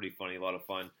 so it was pretty funny, a lot of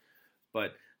fun.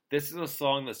 But this is a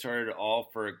song that started it all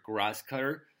for Grass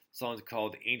Cutter. The song's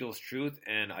called Angel's Truth,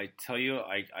 and I tell you,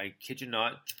 I kid you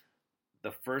not,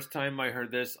 the first time I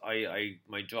heard this,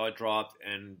 my jaw dropped,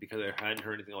 and because I hadn't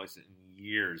heard anything like this in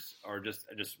years, or just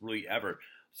really ever.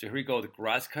 So here we go, the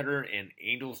Grass Cutter and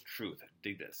Angel's Truth.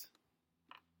 Dig this.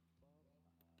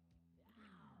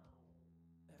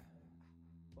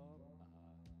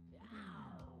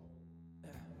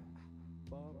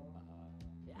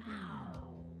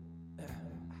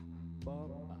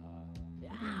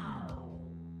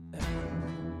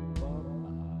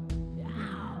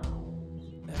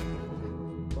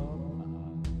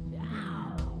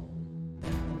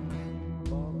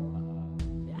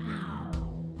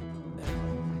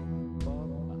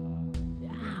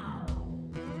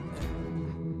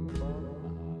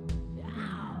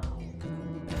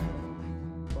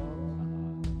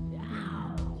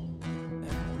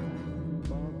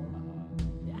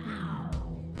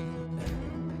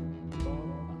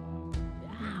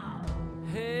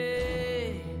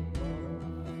 Hey,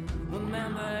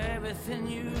 remember everything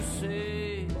you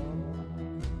say,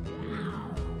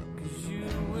 'cause you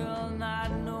will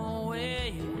not know where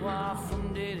you are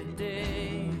from day to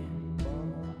day.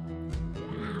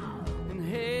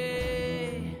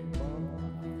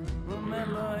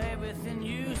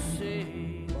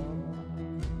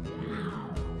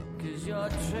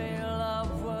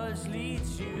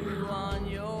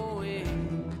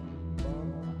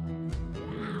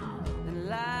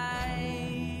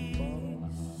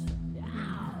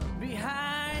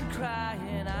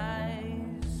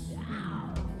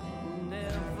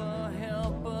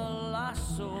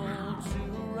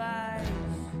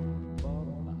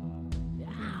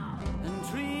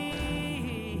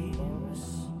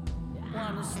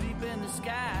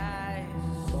 skies.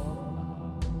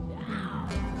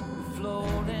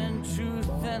 Float in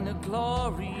truth and the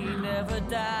glory never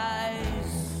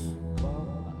dies.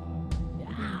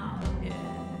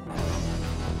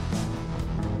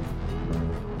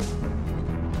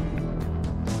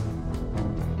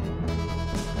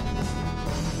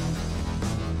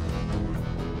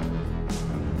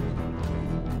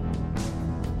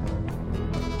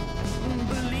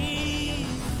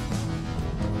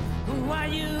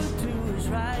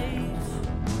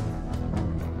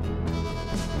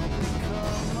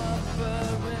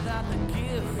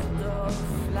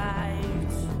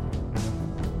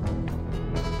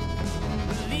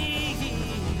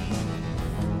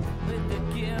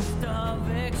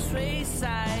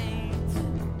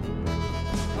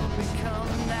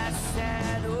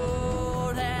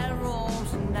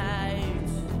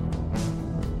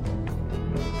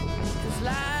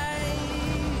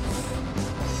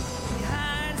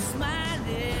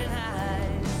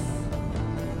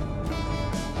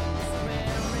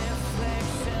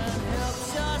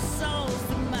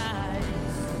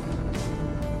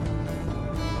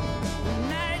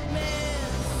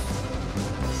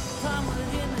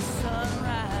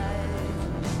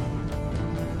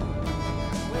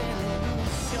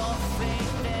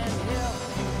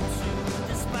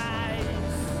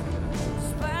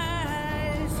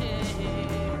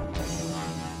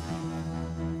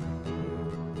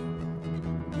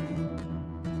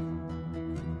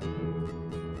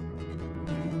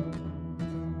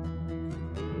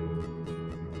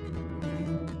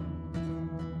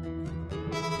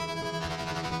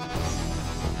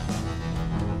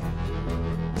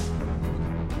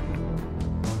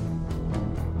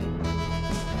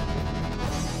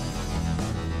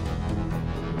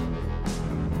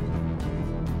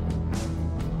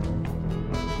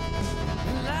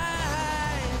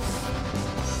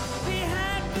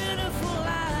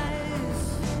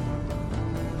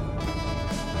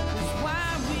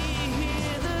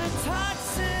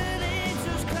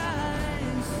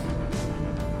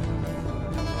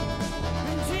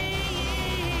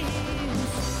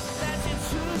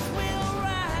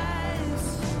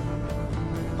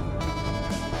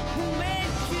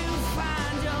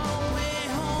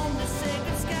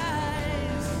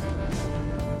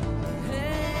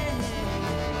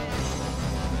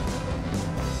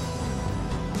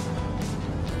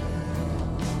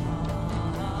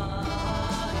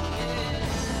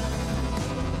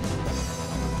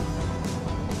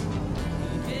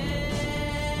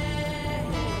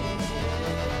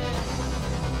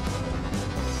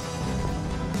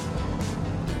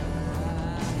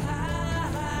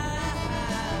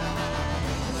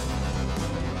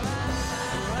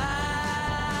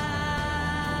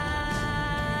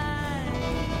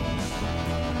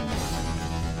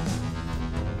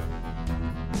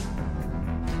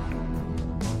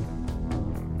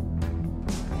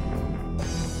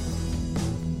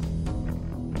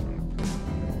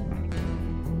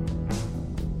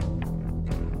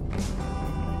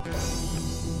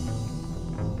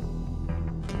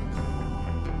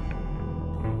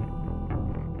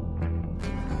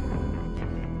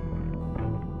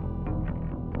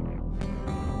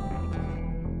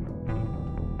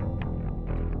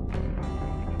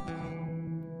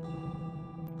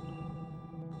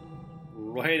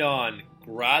 Right on.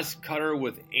 Grass Cutter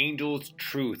with Angel's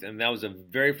Truth. And that was the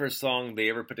very first song they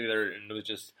ever put together. And it was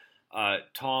just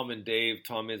Tom and Dave,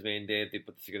 Tom Ismay and Dave, they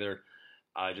put this together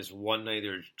just one night. They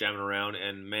were jamming around.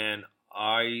 And man,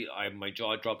 my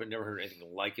jaw dropped. I never heard anything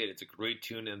like it. It's a great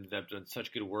tune and they've done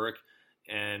such good work.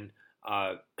 And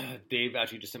Dave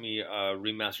actually just sent me a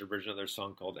remastered version of their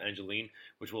song called Angeline,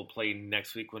 which we'll play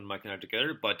next week when Mike and I are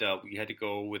together. But we had to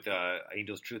go with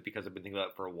Angel's Truth because I've been thinking about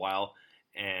it for a while.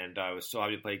 And I was so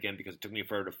happy to play again because it took me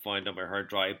forever to find on my hard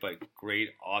drive. But great,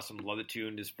 awesome, love the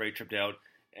tune, just very tripped out.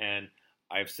 And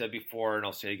I've said before, and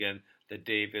I'll say again, that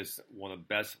Dave is one of the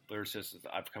best lyricists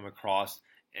I've come across,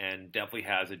 and definitely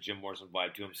has a Jim Morrison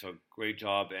vibe to him. So great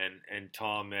job, and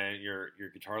Tom, man, your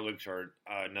guitar licks are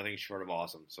nothing short of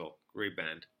awesome. So great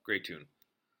band, great tune.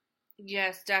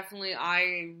 Yes, definitely.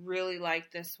 I really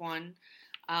like this one.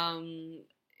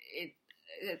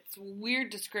 It's a weird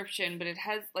description, but it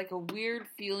has like a weird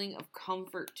feeling of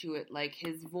comfort to it. Like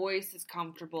his voice is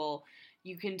comfortable.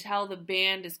 You can tell the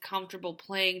band is comfortable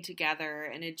playing together,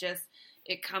 and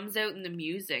it comes out in the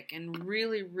music, and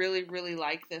really, really, really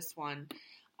like this one.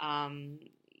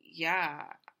 Yeah,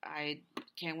 I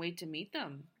can't wait to meet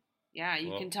them. Yeah,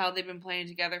 you can tell they've been playing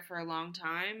together for a long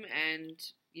time, and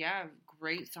yeah,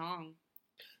 great song.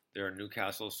 They're in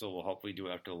Newcastle, so we'll hopefully do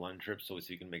it after the London trip so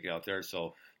you can make it out there.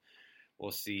 So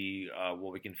we'll see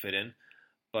what we can fit in.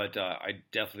 But I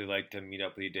definitely like to meet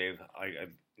up with you, Dave. I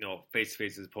face to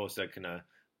face as opposed to kind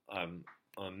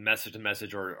of message to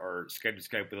message or Skype to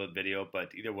Skype with a video.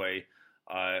 But either way,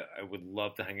 I would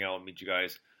love to hang out and meet you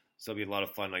guys. So it'll be a lot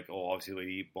of fun. Like, obviously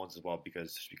Lady Bones as well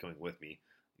because she'll be coming with me.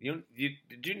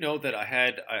 Did you know that I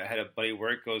had a buddy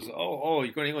where it goes, you're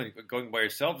going by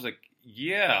yourself? I was like,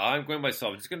 yeah, I'm going by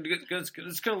myself. Just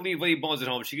gonna leave Lady Bones at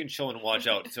home. She can chill and watch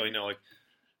out. So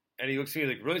and he looks at me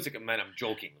like, really? He's like, man, I'm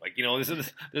joking. Like,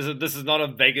 this is not a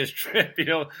Vegas trip.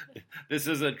 This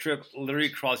is a trip literally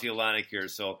across the Atlantic here.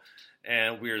 So,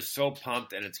 and we are so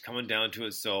pumped, and it's coming down to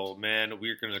it. So, man,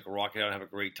 we're gonna rock it out and have a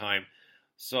great time.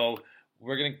 So,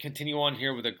 we're gonna continue on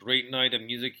here with a great night of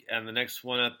music, and the next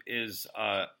one up is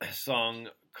a song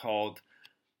called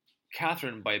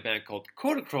Catherine by a band called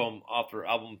Kodachrome off their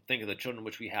album Think of the Children,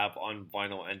 which we have on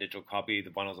vinyl and digital copy. The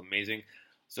vinyl is amazing.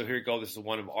 So here we go. This is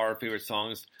one of our favorite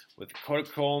songs with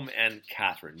Kodachrome and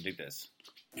Catherine. Dig this.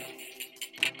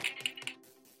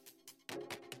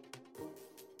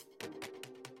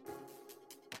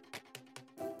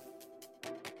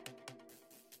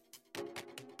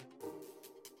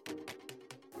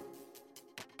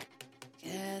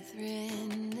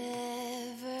 Catherine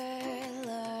never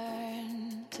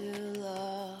learned to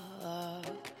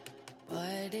love,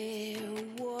 but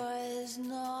it was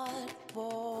not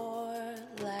for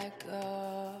lack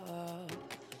of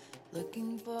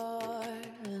looking for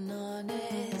an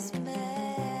honest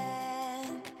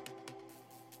man.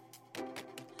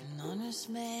 An honest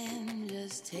man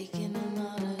just taking an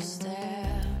honest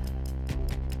stand.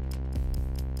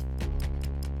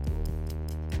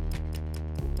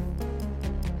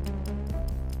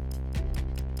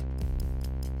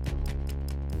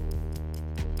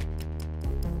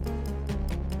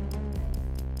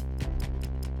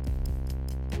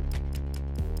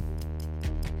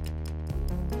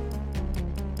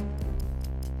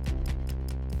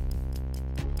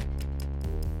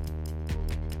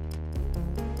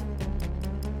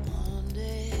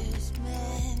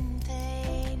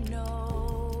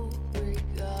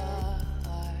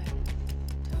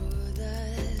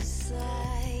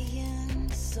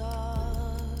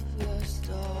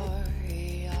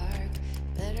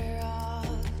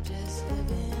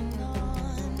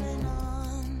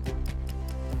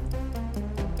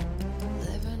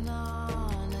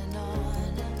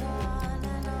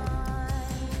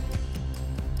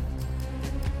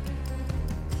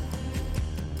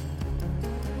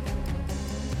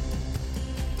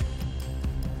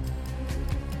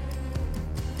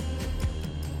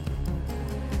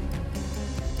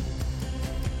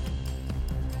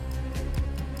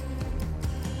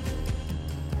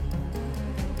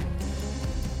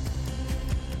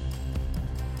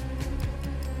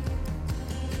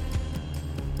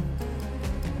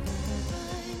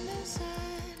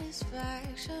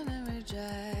 And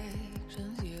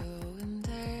rejections you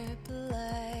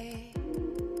interpolate.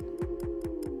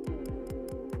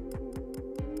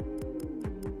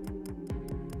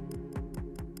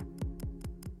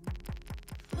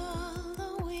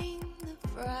 Following the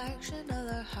fraction of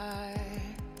the heart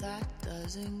that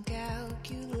doesn't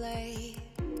calculate.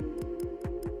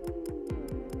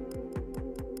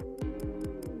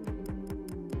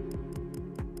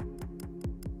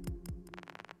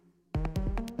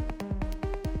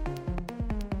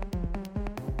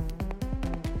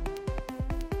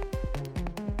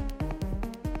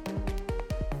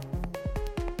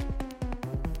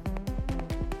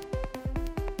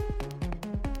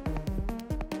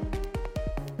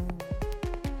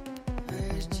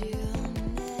 First you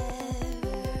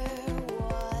never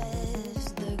was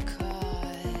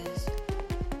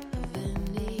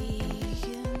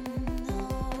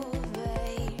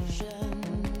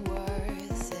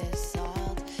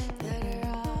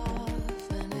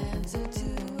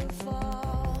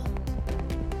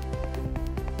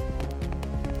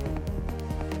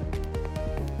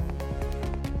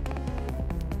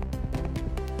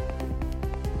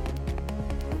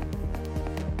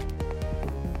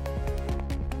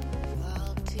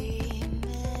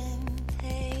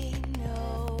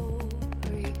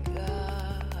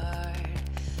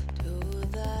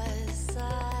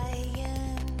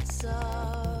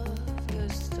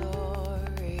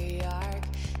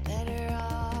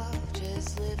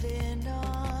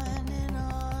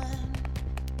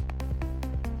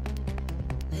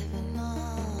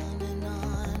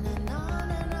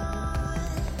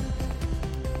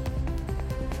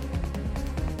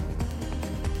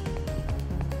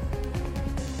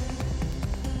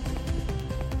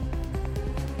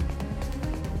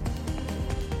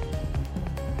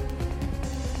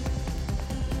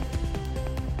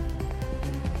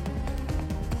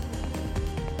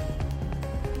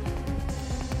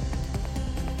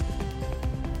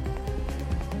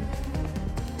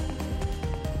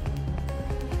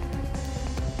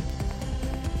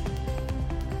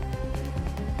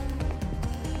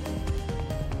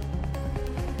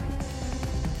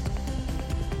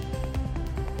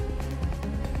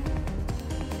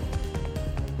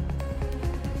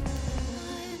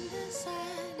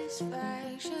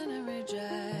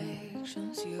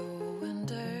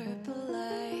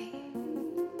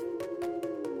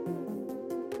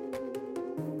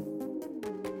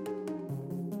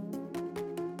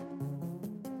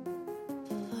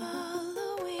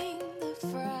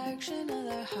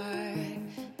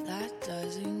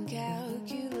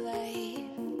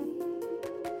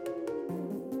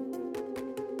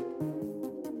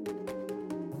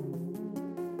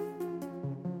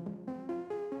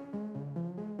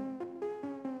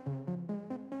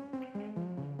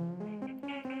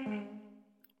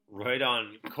Right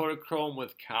on. Kodachrome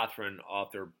with Catherine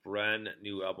off their brand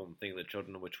new album, Think of the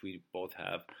Children, which we both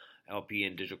have LP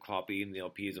and digital copy, and the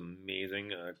LP is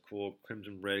amazing. Cool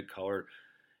crimson red color.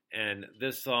 And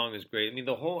this song is great. I mean,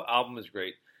 the whole album is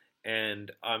great.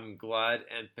 And I'm glad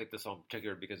Anne picked this song in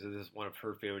particular because this is one of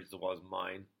her favorites as well as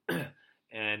mine.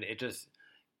 And it's just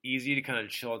easy to kind of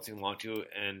chill and sing along to.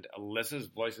 And Alyssa's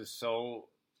voice is so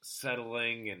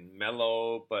settling and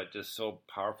mellow, but just so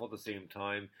powerful at the same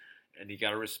time. And you got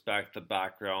to respect the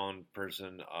background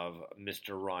person of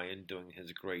Mr. Ryan doing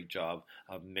his great job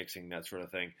of mixing that sort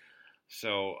of thing.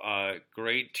 So,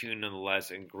 great tune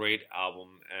nonetheless, and great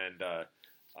album. And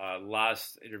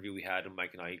last interview we had,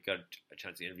 Mike and I got a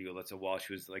chance to interview Alyssa while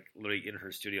she was like literally in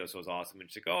her studio, so it was awesome. And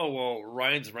she's like, "Oh well,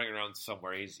 Ryan's running around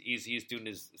somewhere. He's doing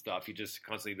his stuff. He's just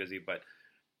constantly busy." But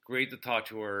great to talk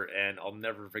to her, and I'll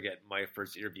never forget my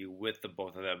first interview with the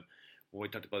both of them when we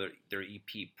talked about their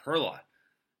EP Perla.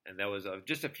 And that was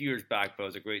just a few years back, but it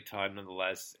was a great time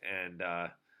nonetheless. And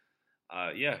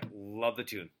yeah, love the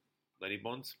tune. Lady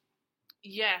Bones?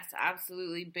 Yes,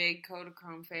 absolutely. Big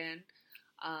Kodachrome fan.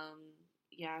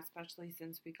 Yeah, especially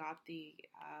since we got the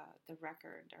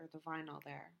record or the vinyl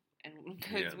there. And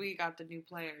because we got the new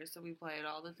players, so we play it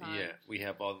all the time. Yeah, we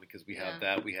have all because we have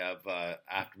that. We have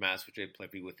Aftermath, which I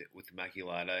played with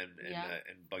Immaculata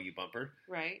and Buggy Bumper.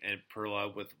 Right. And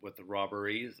Perla with the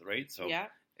Robberies, right? So yeah.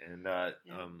 And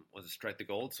was it Strike the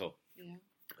Gold? So yeah.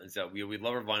 Is that we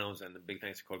love our vinyls, and the big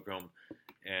thanks to Kodachrome.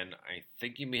 And I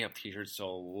think you may have t-shirts,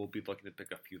 so we'll be looking to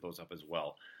pick a few of those up as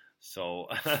well. So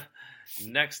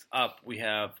next up, we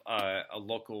have a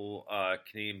local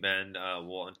Canadian band,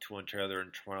 to Ontario. They're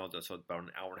in Toronto, that's about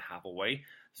an hour and a half away.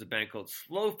 It's a band called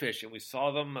Slowfish, and we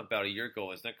saw them about a year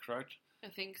ago. Isn't that correct? I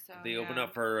think so. They opened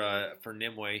up for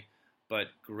Nimue, but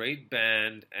great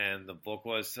band, and the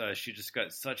vocalist, she just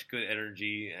got such good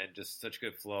energy and just such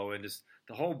good flow, and just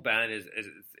the whole band is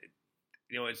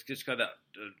it's just got that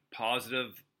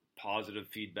positive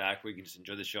feedback where you can just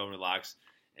enjoy the show and relax.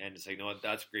 And just say, you know what,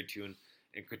 that's a great tune,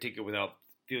 and critique it without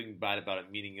feeling bad about it,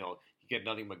 meaning, you get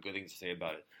nothing but good things to say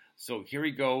about it. So here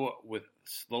we go with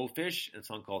Slowfish and a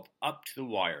song called Up to the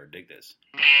Wire. Dig this.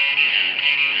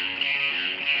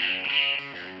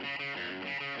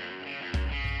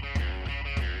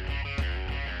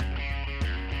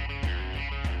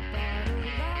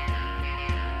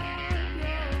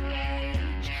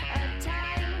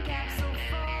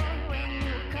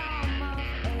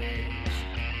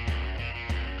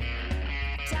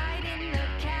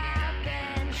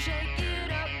 Shake it.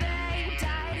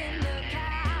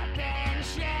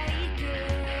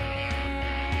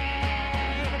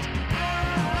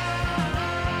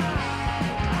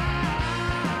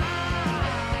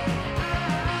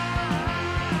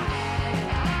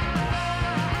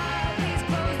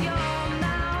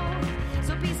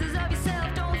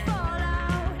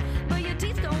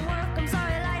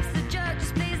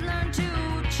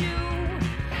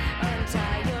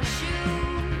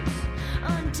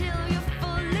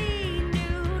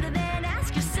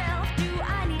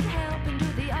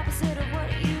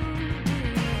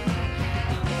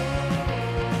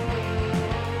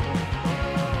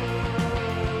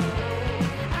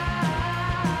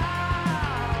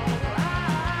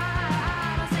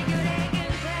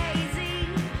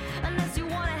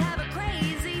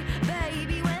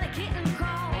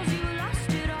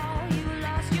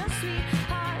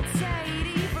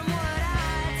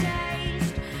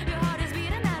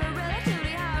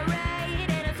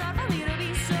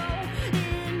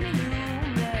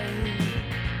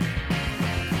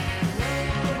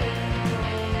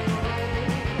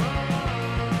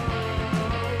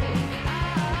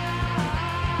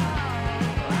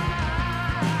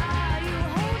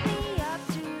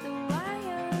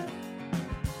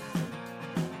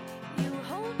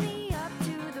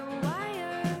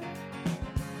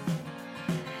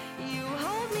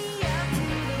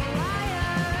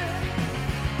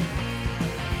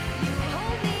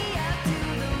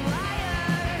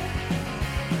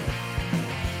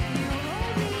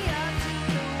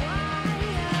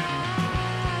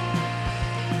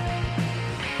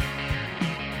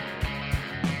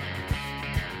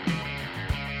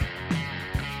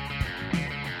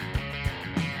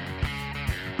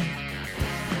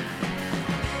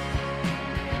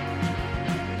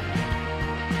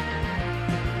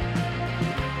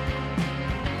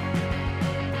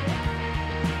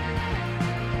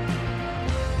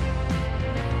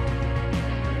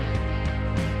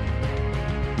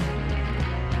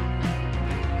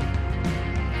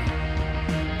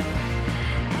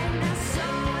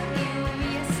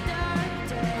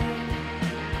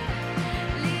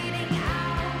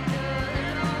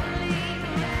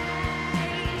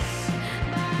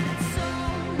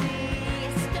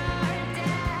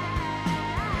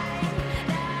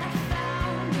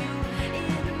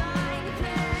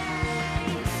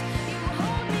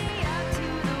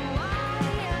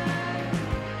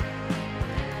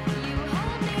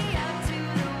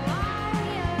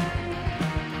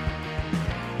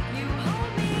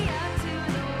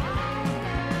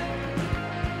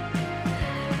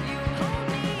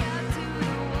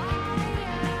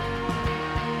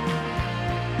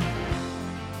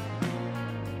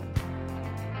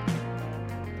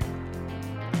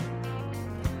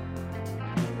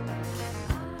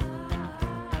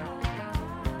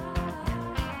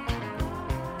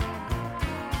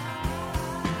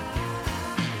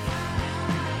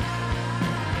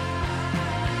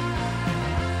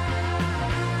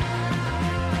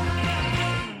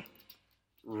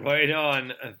 Right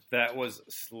on. That was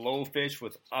Slowfish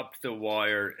with Up the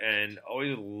Wire, and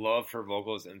always loved her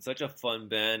vocals, and such a fun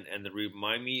band, and they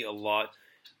remind me a lot.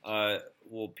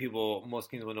 Most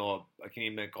Canadians will know a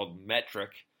Canadian band called Metric,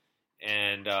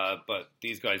 and but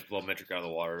these guys blow Metric out of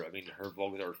the water. I mean, her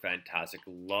vocals are fantastic.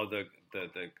 Love the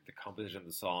composition of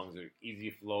the songs. They're easy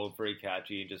flow, very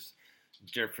catchy, and just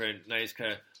different, nice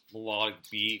kind of melodic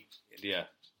beat. Yeah.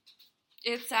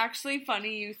 It's actually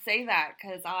funny you say that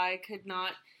because I could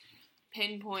not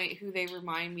pinpoint who they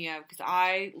remind me of because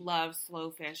I love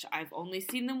Slowfish. I've only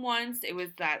seen them once. It was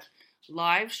that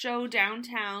live show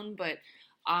downtown, but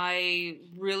I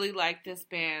really like this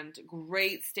band.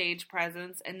 Great stage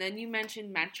presence. And then you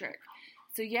mentioned Metric.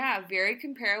 So yeah, very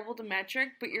comparable to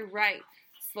Metric, but you're right.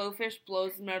 Slowfish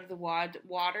blows them out of the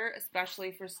water,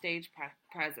 especially for stage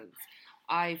presence.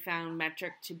 I found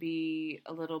Metric to be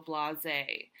a little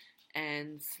blasé.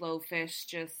 And Slowfish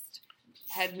just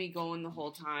had me going the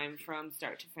whole time from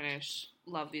start to finish.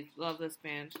 Love this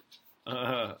band.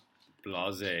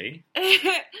 Blasé.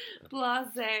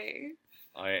 Blasé.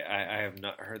 I have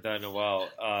not heard that in a while.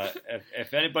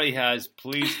 If anybody has,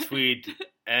 please tweet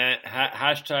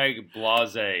hashtag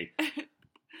Blasé.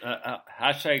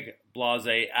 Hashtag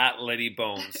Blasé at Lady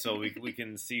Bones, so we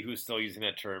can see who's still using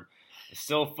that term. It's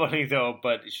still funny though,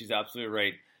 but she's absolutely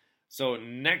right. So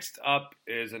next up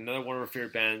is another one of our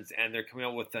favorite bands, and they're coming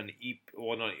out with an EP,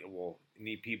 an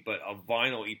EP, but a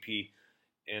vinyl EP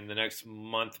in the next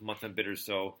month and a bit or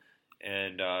so.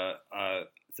 And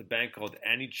it's a band called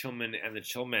Andy Chillman and the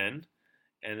Chillmen,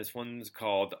 and this one's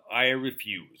called I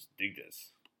Refuse. Dig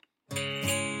this.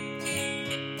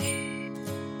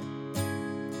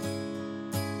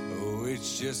 Oh,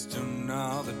 it's just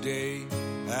another day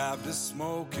after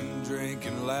smoking,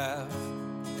 drinking, laugh.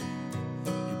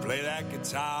 Play that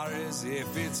guitar as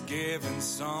if it's giving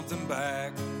something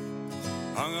back.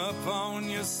 Hung up on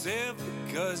yourself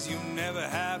because you never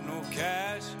have no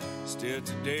cash. Still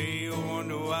today you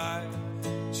wonder why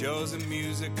chosen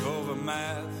music over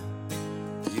math.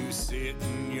 You sit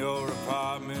in your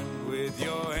apartment with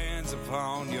your hands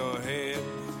upon your head.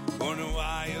 Wonder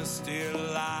why you're still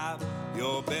alive.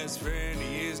 Your best friend,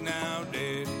 he is now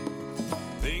dead.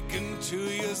 Thinking to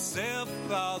yourself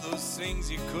all those things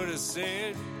you could have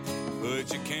said,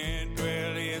 but you can't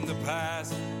dwell in the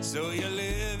past, so you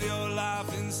live your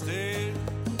life instead.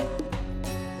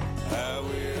 I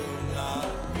will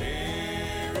not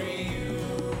bury you.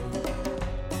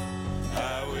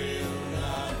 I will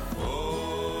not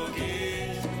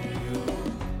forget you.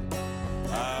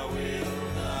 I will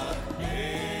not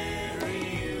bury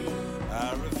you.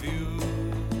 I refuse.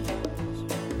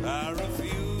 I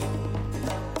refuse.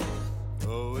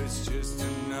 Oh, it's just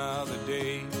another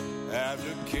day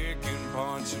after kicking,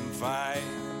 punch, and fight.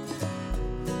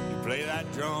 You play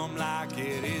that drum like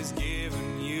it is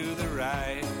giving you the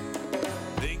right.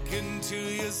 Thinking to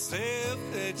yourself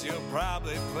that you'll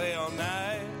probably play all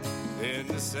night, and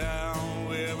the sound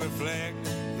will reflect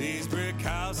these brick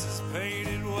houses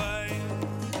painted white.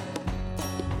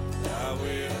 I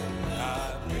will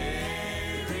not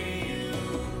bury you.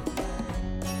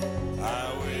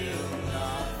 I will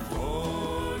not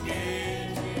forget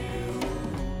you.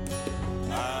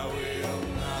 I will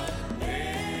not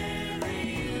bury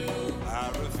you. I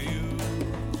refuse.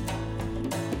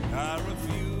 I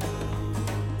refuse.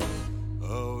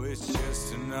 Oh, it's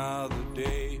just another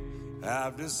day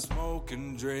after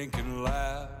smoking, drinking,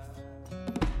 laugh.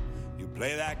 You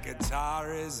play that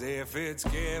guitar as if it's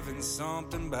giving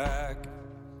something back.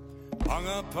 Hung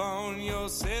up on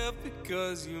yourself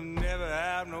because you never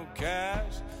have no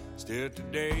cash. Still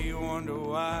today you wonder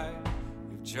why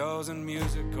you've chosen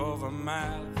music over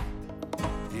math.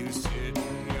 You sit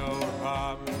in your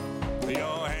apartment with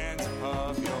your hands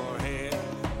above your head.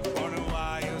 Wonder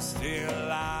why you're still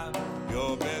alive.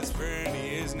 Your best friend,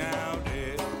 he is now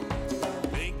dead.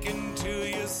 Thinking to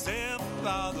yourself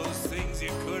all those things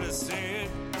you could have said,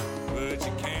 but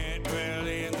you can't dwell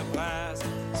in the past,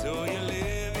 so you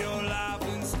live your life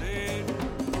instead.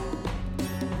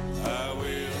 I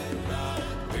will not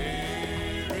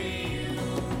bury you.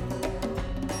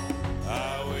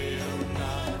 I will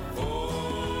not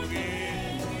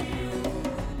forget you.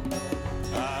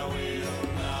 I will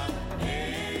not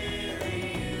bury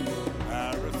you. I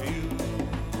refuse.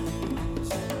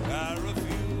 I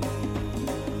refuse.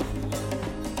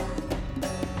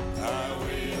 I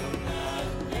will not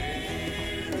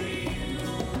bury you.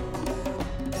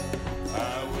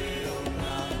 I will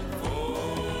not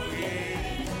forget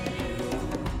you.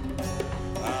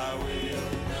 I will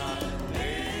not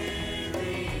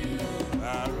bury you. I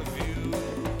refuse.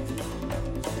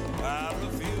 I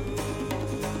refuse.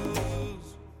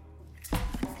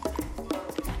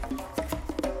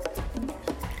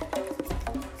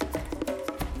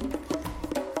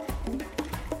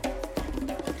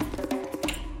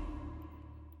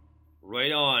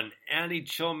 Andy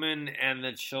Chillman and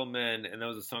the Chillmen, and that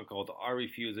was a song called I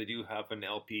Refuse. They do have an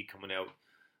LP coming out,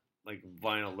 like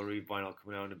vinyl, literally vinyl,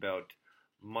 coming out in about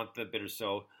a month, a bit or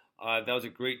so. That was a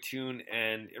great tune,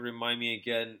 and it reminded me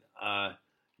again,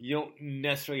 you don't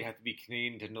necessarily have to be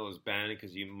Canadian to know this band,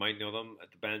 because you might know them.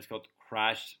 The band's called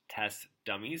Crash Test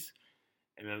Dummies,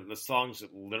 and the song's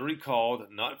literally called,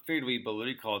 not figuratively, but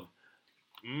literally called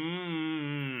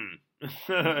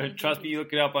Trust me, you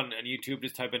look it up on YouTube,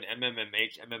 just type in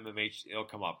MMMH, it'll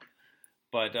come up.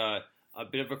 But a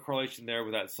bit of a correlation there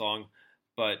with that song.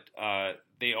 But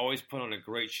they always put on a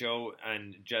great show,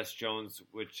 and Jess Jones,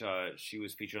 which she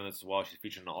was featured on this as well, she's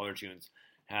featured on all her tunes,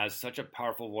 has such a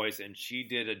powerful voice, and she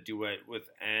did a duet with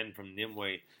Anne from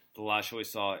Nimue the last show we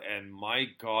saw, and my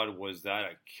God, was that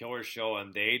a killer show,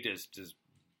 and they just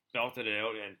belted it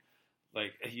out, and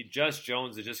like, Jess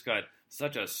Jones has just got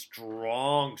such a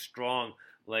strong,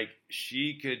 like,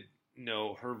 she could,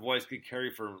 her voice could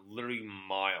carry for literally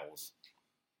miles.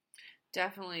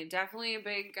 Definitely a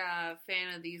big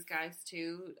fan of these guys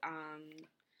too.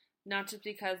 Not just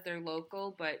because they're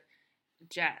local, but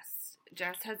Jess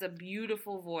has a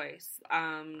beautiful voice.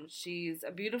 She's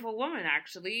a beautiful woman,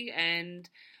 actually, and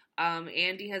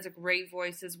Andy has a great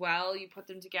voice as well. You put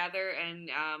them together,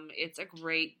 and it's a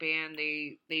great band.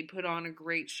 They put on a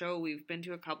great show. We've been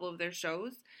to a couple of their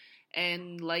shows,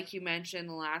 and like you mentioned,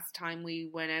 the last time we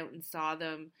went out and saw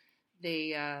them,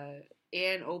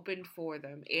 Anne opened for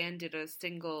them. Anne did a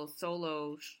single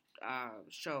solo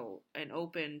show and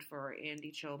opened for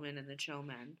Andy Chillman and the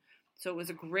Chillmen. So it was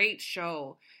a great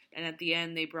show. And at the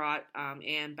end, they brought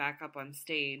Anne back up on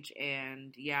stage.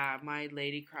 And yeah, my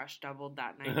lady crush doubled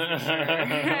that night for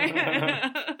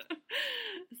sure.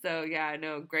 So yeah,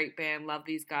 no, great band. Love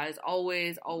these guys.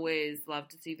 Always love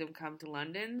to see them come to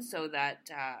London so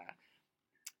that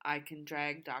I can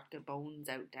drag Dr. Bones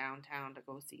out downtown to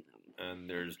go see them. And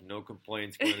there's no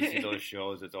complaints going to see those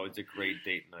shows. It's always a great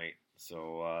date night.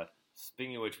 So,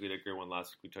 speaking of which, we had a great one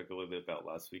last week. We talked a little bit about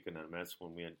last week on MS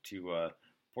when we went to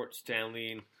Port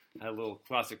Stanley and had a little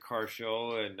classic car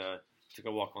show and took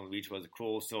a walk on the beach. It was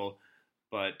cool. So,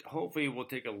 but hopefully we'll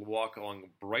take a walk along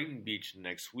Brighton Beach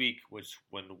next week, which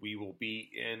when we will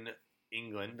be in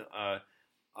England, I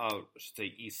should say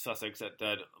East Sussex at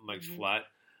Mike's Flat.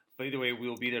 But either way,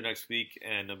 we'll be there next week,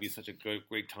 and it'll be such a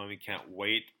great time. We can't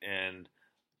wait. And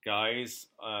guys,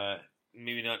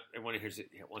 maybe not everyone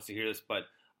wants to hear this, but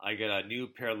I got a new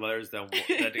pair of leathers that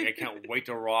I can't wait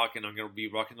to rock, and I'm going to be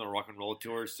rocking the rock and roll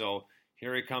tour. So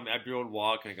here I come, Abbey Road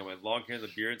Walk, and I got my long hair, the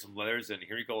beard, and some leathers, and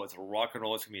here we go. It's a rock and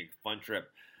roll. It's going to be a fun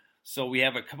trip. So we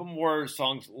have a couple more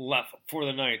songs left for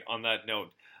the night on that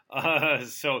note.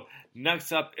 So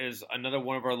next up is another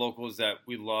one of our locals that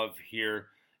we love here.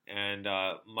 And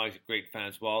Mike's a great fan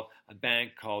as well. A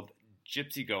band called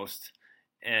Gypsy Ghost.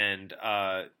 And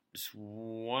just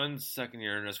 1 second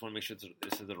here, and I just want to make sure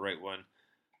this is the right one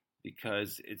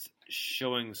because it's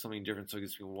showing something different. So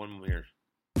just give me one moment here.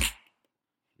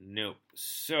 Nope.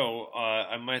 So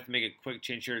I might have to make a quick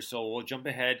change here. So we'll jump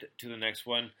ahead to the next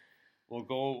one. We'll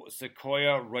go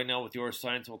Sequoia right now with Your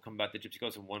Silence. We'll come back to Gypsy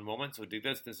Ghost in one moment. So dig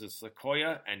this. This is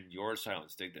Sequoia and Your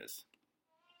Silence. Dig this.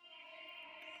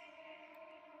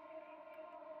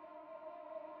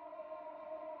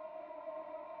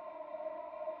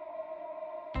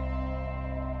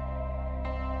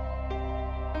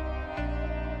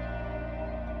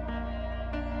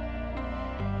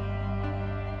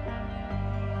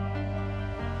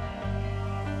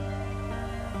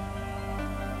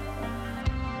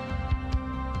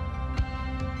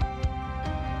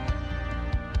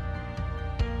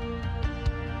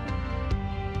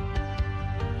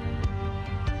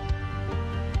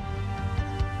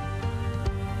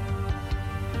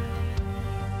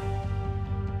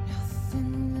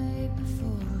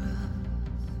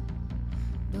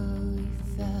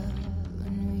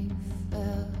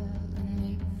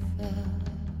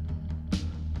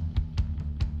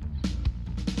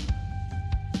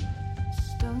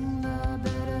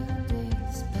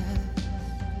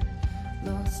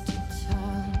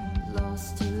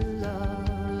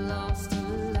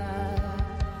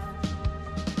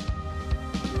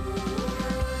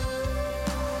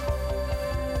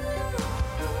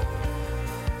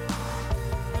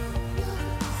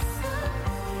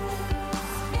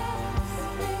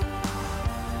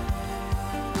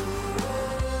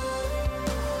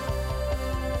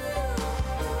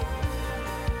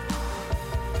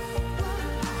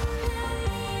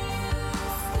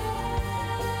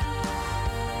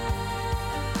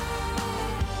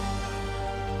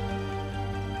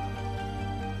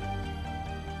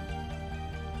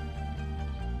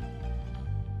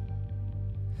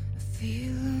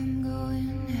 Feel I'm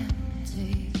going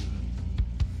empty.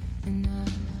 And I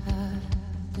hide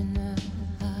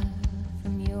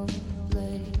from your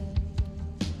blade.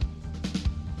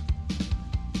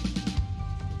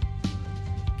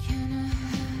 Can I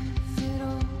have it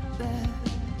all back?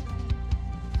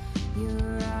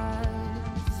 Your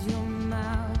eyes, your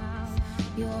mouth,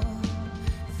 your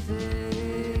face.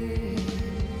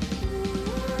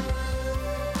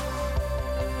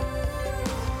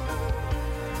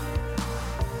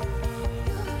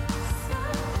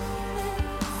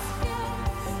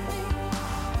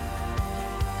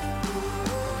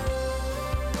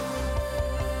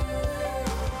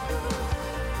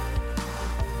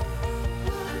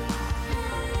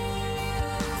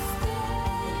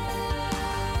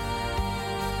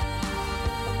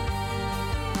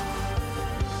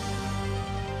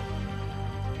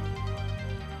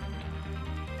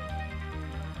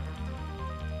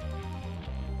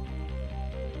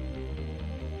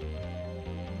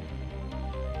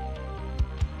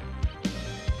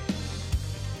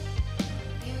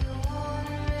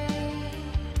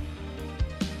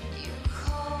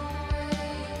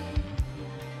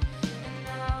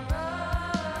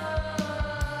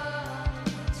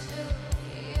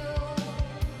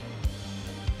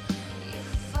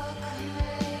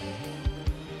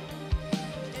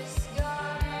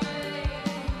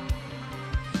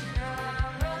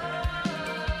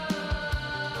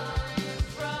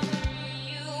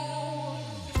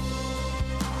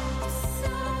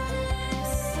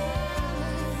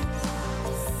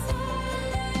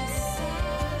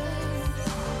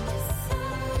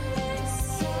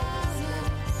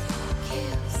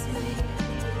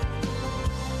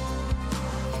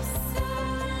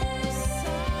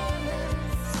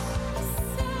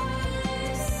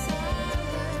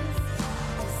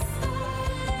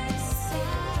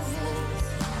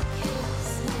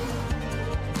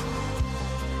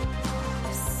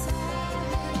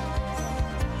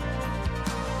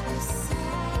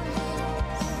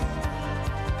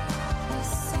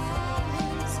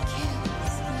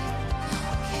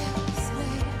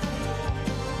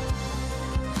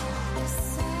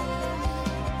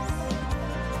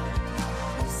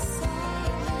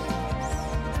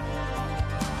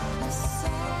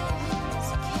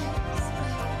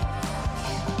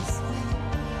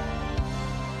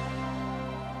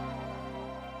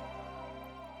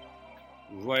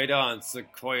 Right on,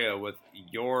 Sequoia with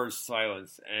Your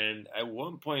Silence. And at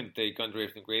one point they got into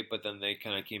everything great, but then they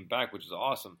kind of came back, which is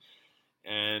awesome.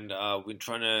 And we've been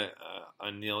trying to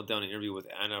nail down an interview with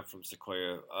Anna from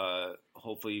Sequoia,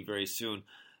 hopefully very soon.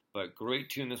 But great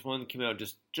tune. This one came out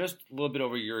just a little bit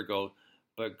over a year ago.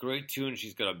 But great tune.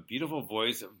 She's got a beautiful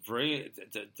voice.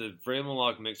 It's a very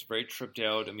melodic mix, very tripped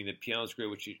out. I mean, the piano's great,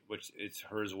 which it's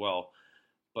her as well.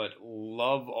 But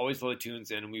always love the tunes,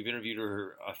 and we've interviewed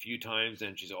her a few times,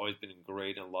 and she's always been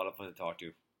great and a lot of fun to talk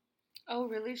to. Oh,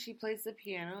 really? She plays the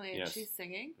piano and Yes. she's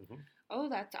singing? Mm-hmm. Oh,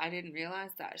 I didn't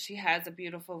realize that. She has a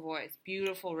beautiful voice,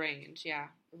 beautiful range. Yeah,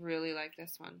 really like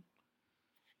this one.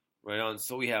 Right on.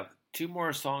 So we have two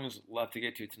more songs left to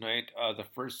get to tonight. The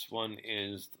first one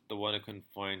is the one I couldn't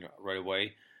find right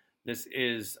away. This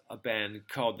is a band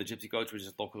called the Gypsy Goats, which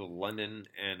is local to London,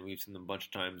 and we've seen them a bunch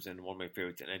of times, and one of my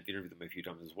favorites, and I've interviewed them a few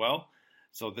times as well.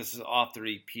 So this is off their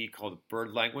EP called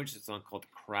Bird Language. It's a song called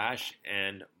Crash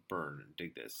and Burn.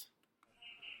 Dig this.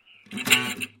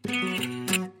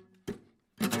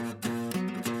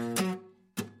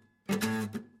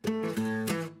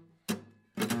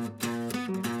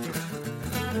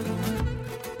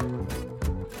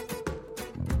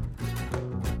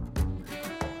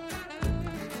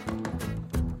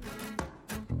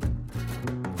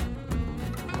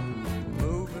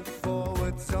 Moving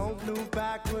forward, don't move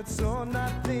backwards, so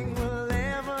nothing will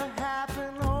ever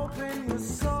happen. Open your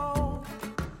soul,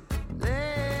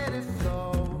 let it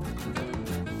flow.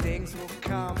 Things will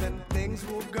come and things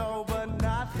will go, but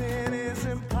nothing is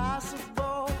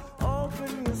impossible.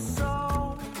 Open your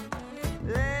soul,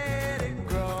 let it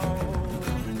grow.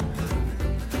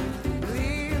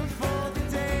 Live for the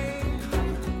day,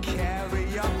 carry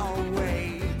your own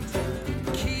weight.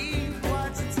 Keep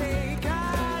what you take,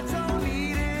 I don't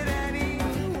need it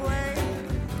anyway.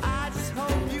 I just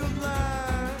hope you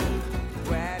learn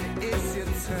when it's your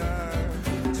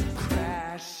turn to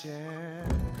crash and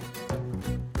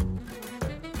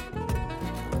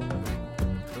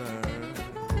burn.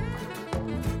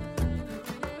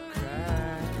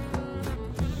 Crash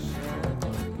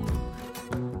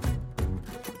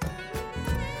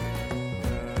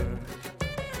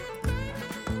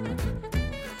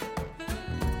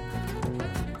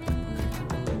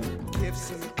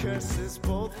Gifts and curses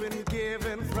both been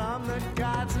given from the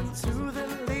gods into the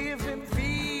living.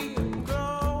 Feel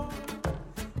grow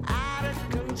out of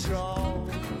control.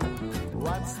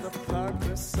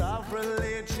 of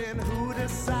religion? Who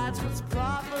decides what's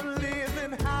proper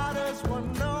living? How does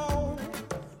one know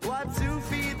what to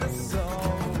feed the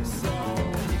soul?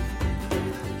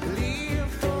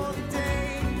 Live for the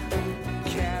day,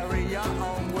 carry your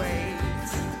own weight,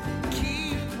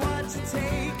 keep what you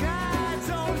take. I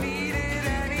don't need it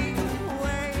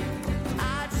anyway.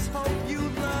 I just hope you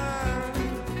learn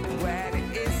when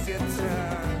it is your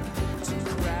turn to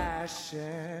crash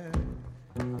and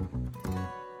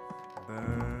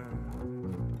burn.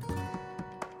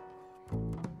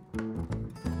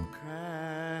 Crash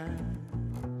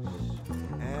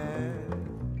and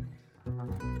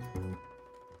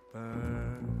burn.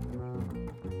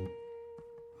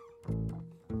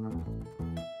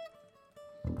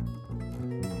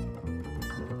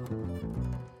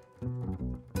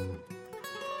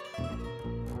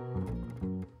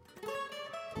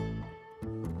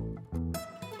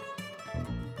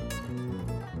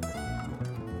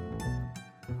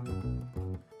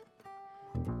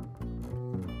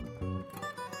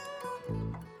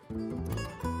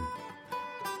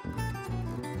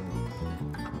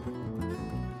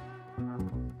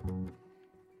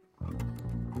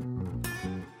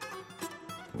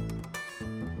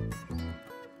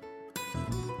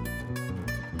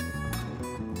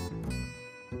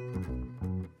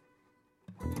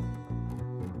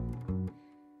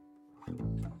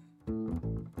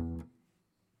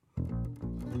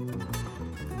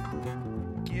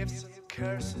 Gifts and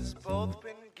curses both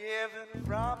been given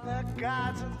from the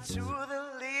gods unto the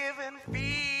living.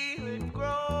 Feel it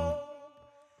grow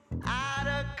out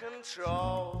of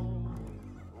control.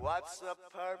 What's the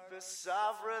purpose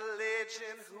of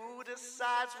religion? Who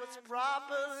decides what's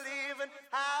proper living?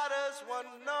 How does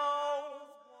one know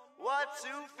what to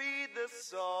feed the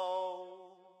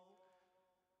soul?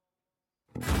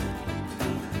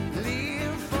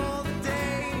 Live for the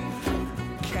day,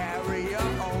 carry your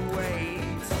own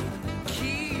weight,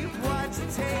 keep what you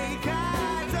take.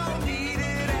 I don't need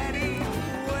it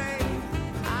anyway.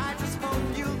 I just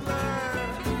hope you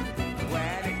learn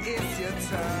when it is your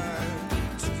turn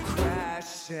to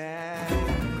crash and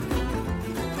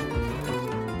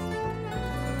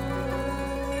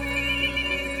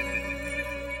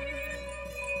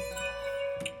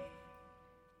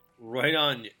Right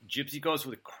on, Gypsy Ghost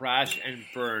with Crash and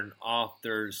Burn off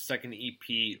their second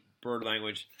EP, Bird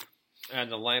Language.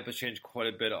 And the lineup has changed quite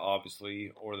a bit,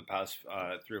 obviously, over the past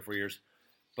 3 or 4 years.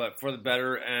 But for the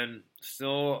better, and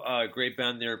still a great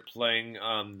band. They're playing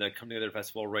the Come Together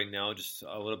Festival right now, just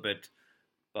a little bit,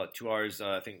 about 2 hours,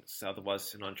 I think,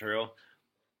 southwest in Ontario.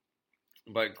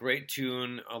 But great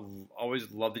tune. I've always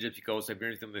loved the Gypsy Ghost. I've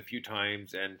been with them a few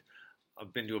times, and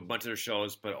I've been to a bunch of their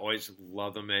shows, but always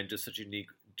love them, and just such unique,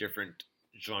 different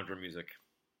genre music.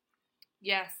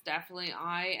 Yes, definitely.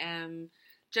 I am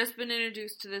just been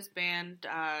introduced to this band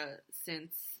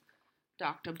since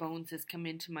Dr. Bones has come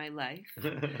into my life.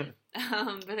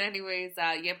 But anyways,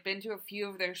 yeah, been to a few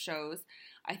of their shows.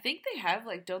 I think they have,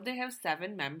 like, don't they have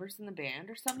 7 members in the band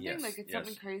or something? Yes, like, it's yes.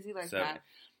 something crazy like 7. that.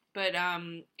 But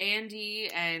Andy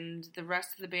and the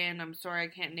rest of the band, I'm sorry I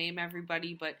can't name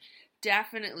everybody, but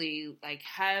definitely, like,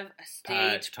 have a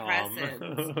stage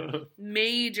presence.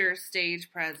 Major stage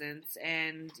presence.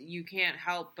 And you can't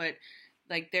help but,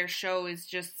 like, their show is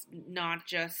just not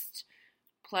just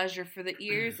pleasure for the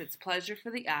ears, it's pleasure for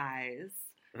the eyes.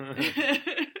 What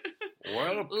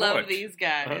a Love poet. these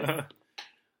guys.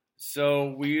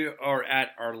 So we are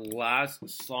at our last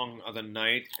song of the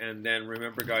night, and then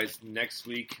remember, guys, next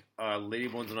week, Lady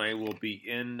Bones and I will be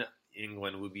in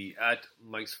England. We'll be at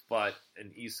Mike's Flat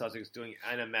in East Sussex doing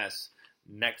NMS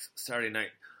next Saturday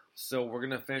night. So we're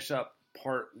gonna finish up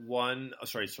part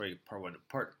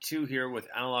 2 here with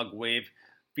Analog Wave,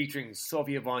 featuring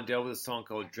Sophia Vondel with a song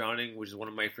called Drowning, which is one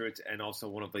of my favorites and also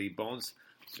one of the Bones.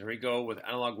 So here we go with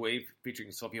Analog Wave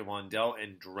featuring Sophia Vondel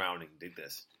and Drowning. Dig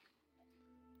this.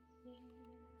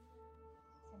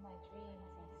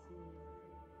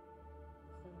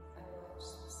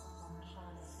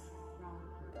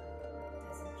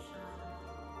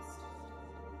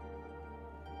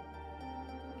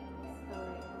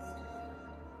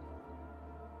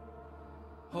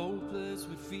 Hopeless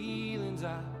with feelings,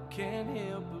 I can't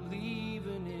help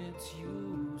believing it's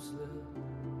useless.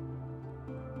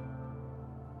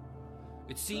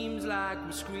 It seems like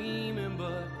we're screaming,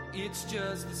 but it's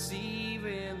just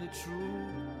deceiving the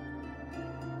truth.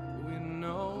 We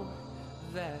know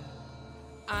that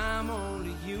I'm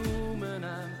only human.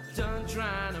 I'm done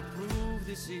trying to prove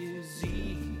this is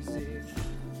easy.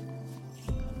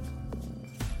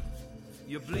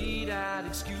 You bleed out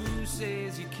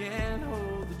excuses, you can't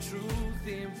hold the truth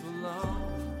in for long.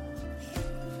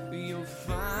 You'll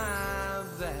find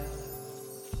that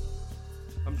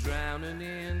I'm drowning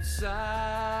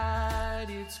inside,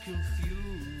 it's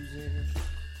confusing.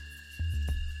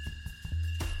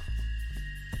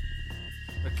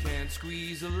 I can't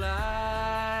squeeze a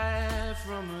lie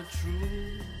from a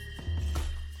truth.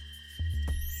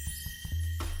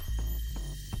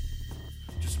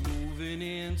 Just moving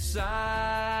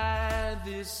inside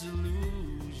this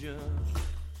illusion.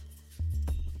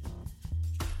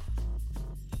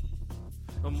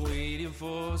 I'm waiting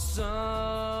for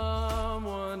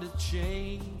someone to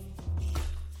change.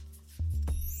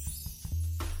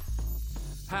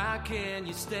 How can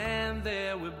you stand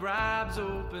there with bribes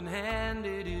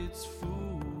open-handed? It's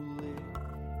foolish.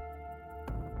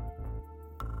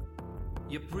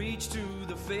 You preach to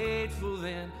the faithful,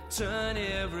 then turn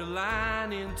every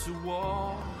line into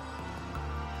war.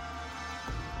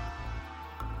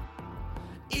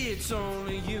 It's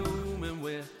only human,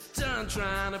 we're done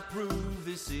trying to prove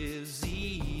this is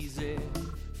easy.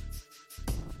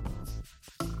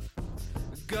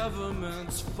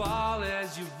 Governments fall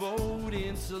as you vote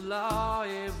into law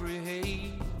every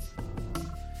hate.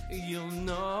 You'll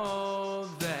know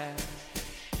that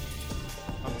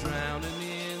I'm drowning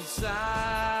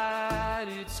inside,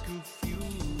 it's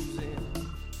confusing.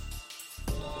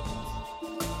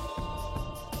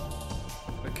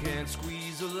 I can't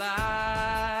squeeze a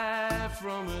lie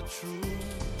from a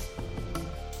truth.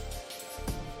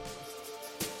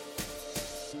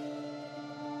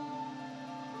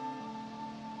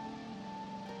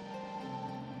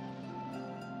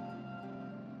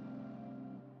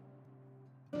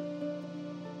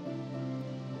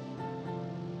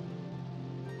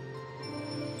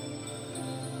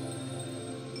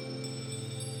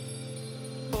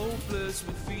 Hopeless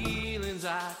with feelings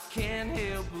I can't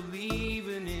help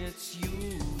believing it's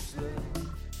useless.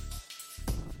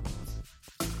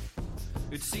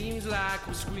 It seems like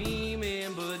we're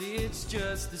screaming, but it's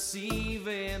just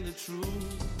deceiving the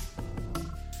truth.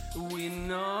 We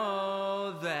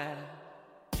know that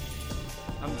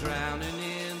I'm drowning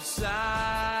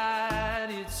inside,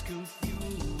 it's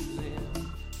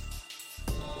confusing.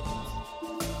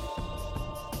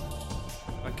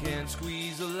 I can't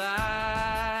squeeze a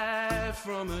lie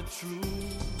from a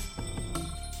truth.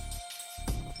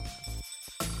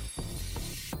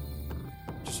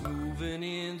 Just moving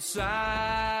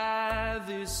inside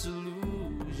this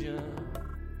illusion.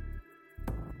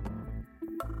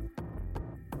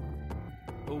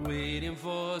 Waiting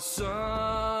for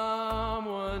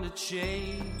someone to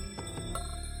change.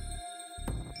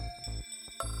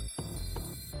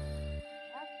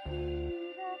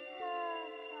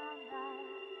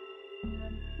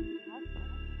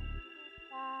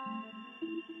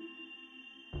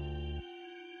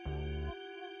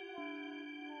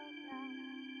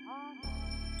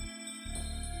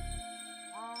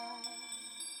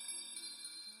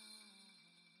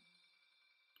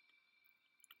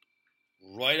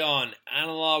 Right on.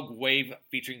 Analog Wave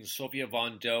featuring Sophia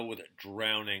Von Doe with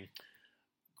Drowning.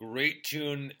 Great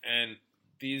tune, and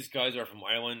these guys are from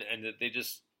Ireland, and they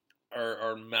just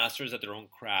are masters at their own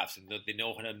crafts, and they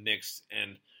know how to mix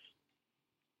and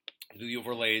do the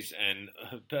overlays and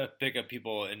pick up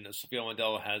people. And Sophia Von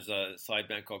Doe has a side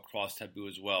band called Cross Taboo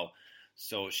as well.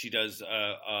 So she does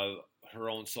her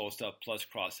own solo stuff plus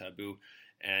Cross Taboo,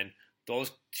 and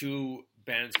those two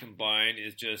bands combined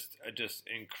is just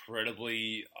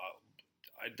incredibly.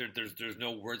 There's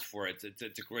no words for it. It's a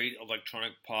great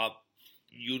electronic pop,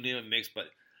 you name it mix,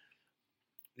 but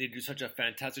they do such a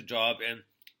fantastic job. And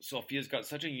Sophia's got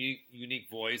such a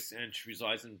unique voice, and she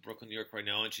resides in Brooklyn, New York right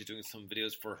now, and she's doing some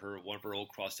videos for one of her old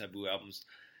Cross Taboo albums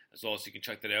as well, so you can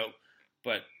check that out.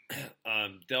 But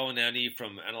Del and Annie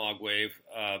from Analog Wave,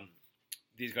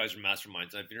 these guys are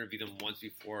masterminds. I've interviewed them once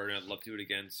before, and I'd love to do it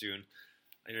again soon.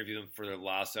 I interviewed them for their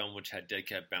last album, which had Dead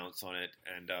Cat Bounce on it,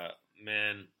 and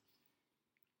man,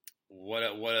 what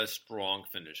a strong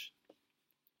finish.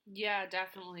 Yeah,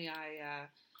 definitely.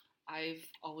 I've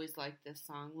always liked this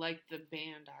song, like the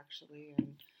band actually,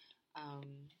 and I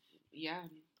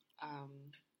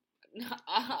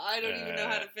don't even know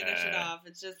how to finish it off.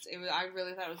 I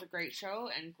really thought it was a great show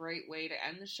and great way to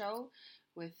end the show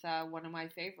with one of my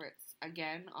favorites.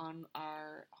 Again, on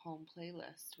our home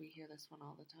playlist, we hear this one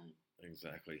all the time.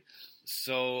 Exactly.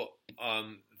 So,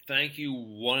 thank you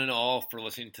one and all for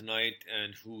listening tonight,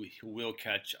 and who will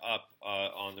catch up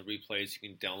on the replays. You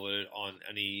can download it on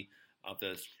any of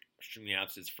the streaming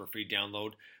apps. It's for free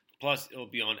download. Plus, it'll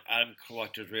be on Adam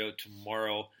Collector's Radio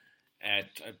tomorrow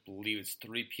at, I believe it's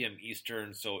 3 p.m.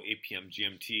 Eastern, so 8 p.m.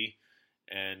 GMT.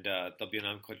 And there'll be on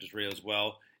Adam Collector's Radio as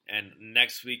well. And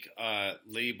next week,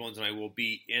 Lady Bones and I will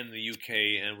be in the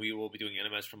UK, and we will be doing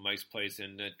NMS from Mike's place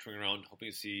and touring around, hoping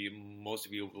to see most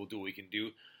of you. We'll do what we can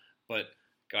do. But,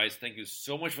 guys, thank you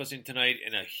so much for listening tonight,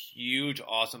 and a huge,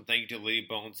 awesome thank you to Lady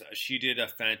Bones. She did a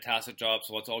fantastic job,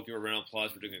 so let's all give her a round of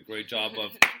applause for doing a great job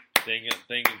of being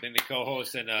the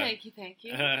co-host. And, thank you.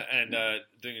 And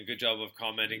doing a good job of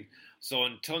commenting. So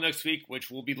until next week, which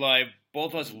will be live,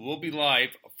 both of us will be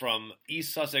live from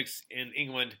East Sussex in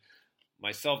England.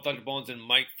 Myself, Dr. Bones, and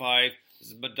Mike 5. This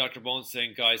has been Dr. Bones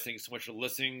saying, guys, thanks so much for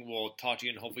listening. We'll talk to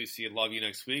you and hopefully see a lot of you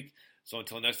next week. So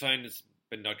until next time, this has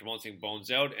been Dr. Bones saying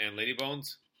Bones out, and Lady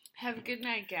Bones. Have a good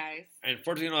night, guys. And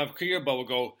unfortunately, we don't have Krieger, but we'll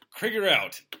go Krieger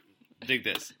out. Dig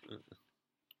this.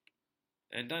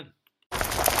 And done.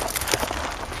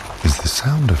 Is the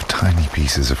sound of tiny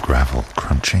pieces of gravel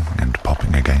crunching and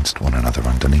popping against one another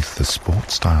underneath the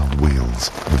sport-styled wheels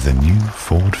of the new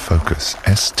Ford Focus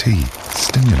ST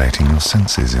stimulating your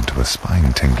senses into a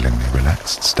spine-tinglingly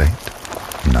relaxed state?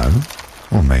 No?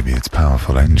 Or maybe its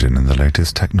powerful engine and the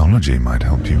latest technology might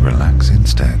help you relax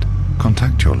instead.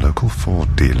 Contact your local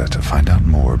Ford dealer to find out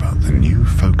more about the new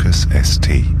Focus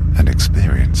ST and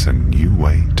experience a new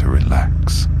way to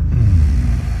relax.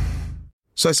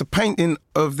 So it's a painting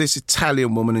of this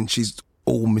Italian woman and she's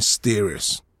all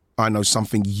mysterious. I know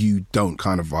something you don't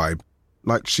kind of vibe.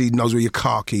 Like she knows where your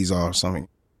car keys are or something.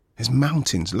 There's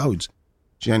mountains, loads.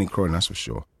 She ain't in Croydon, that's for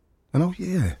sure. And oh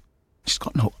yeah, she's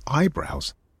got no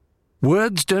eyebrows.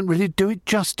 Words don't really do it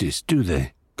justice, do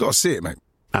they? Gotta see it, mate.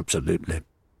 Absolutely.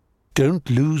 Don't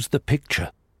lose the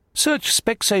picture. Search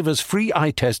Specsaver's free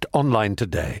eye test online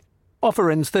today.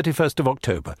 Offer ends 31st of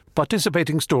October.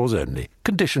 Participating stores only.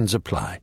 Conditions apply.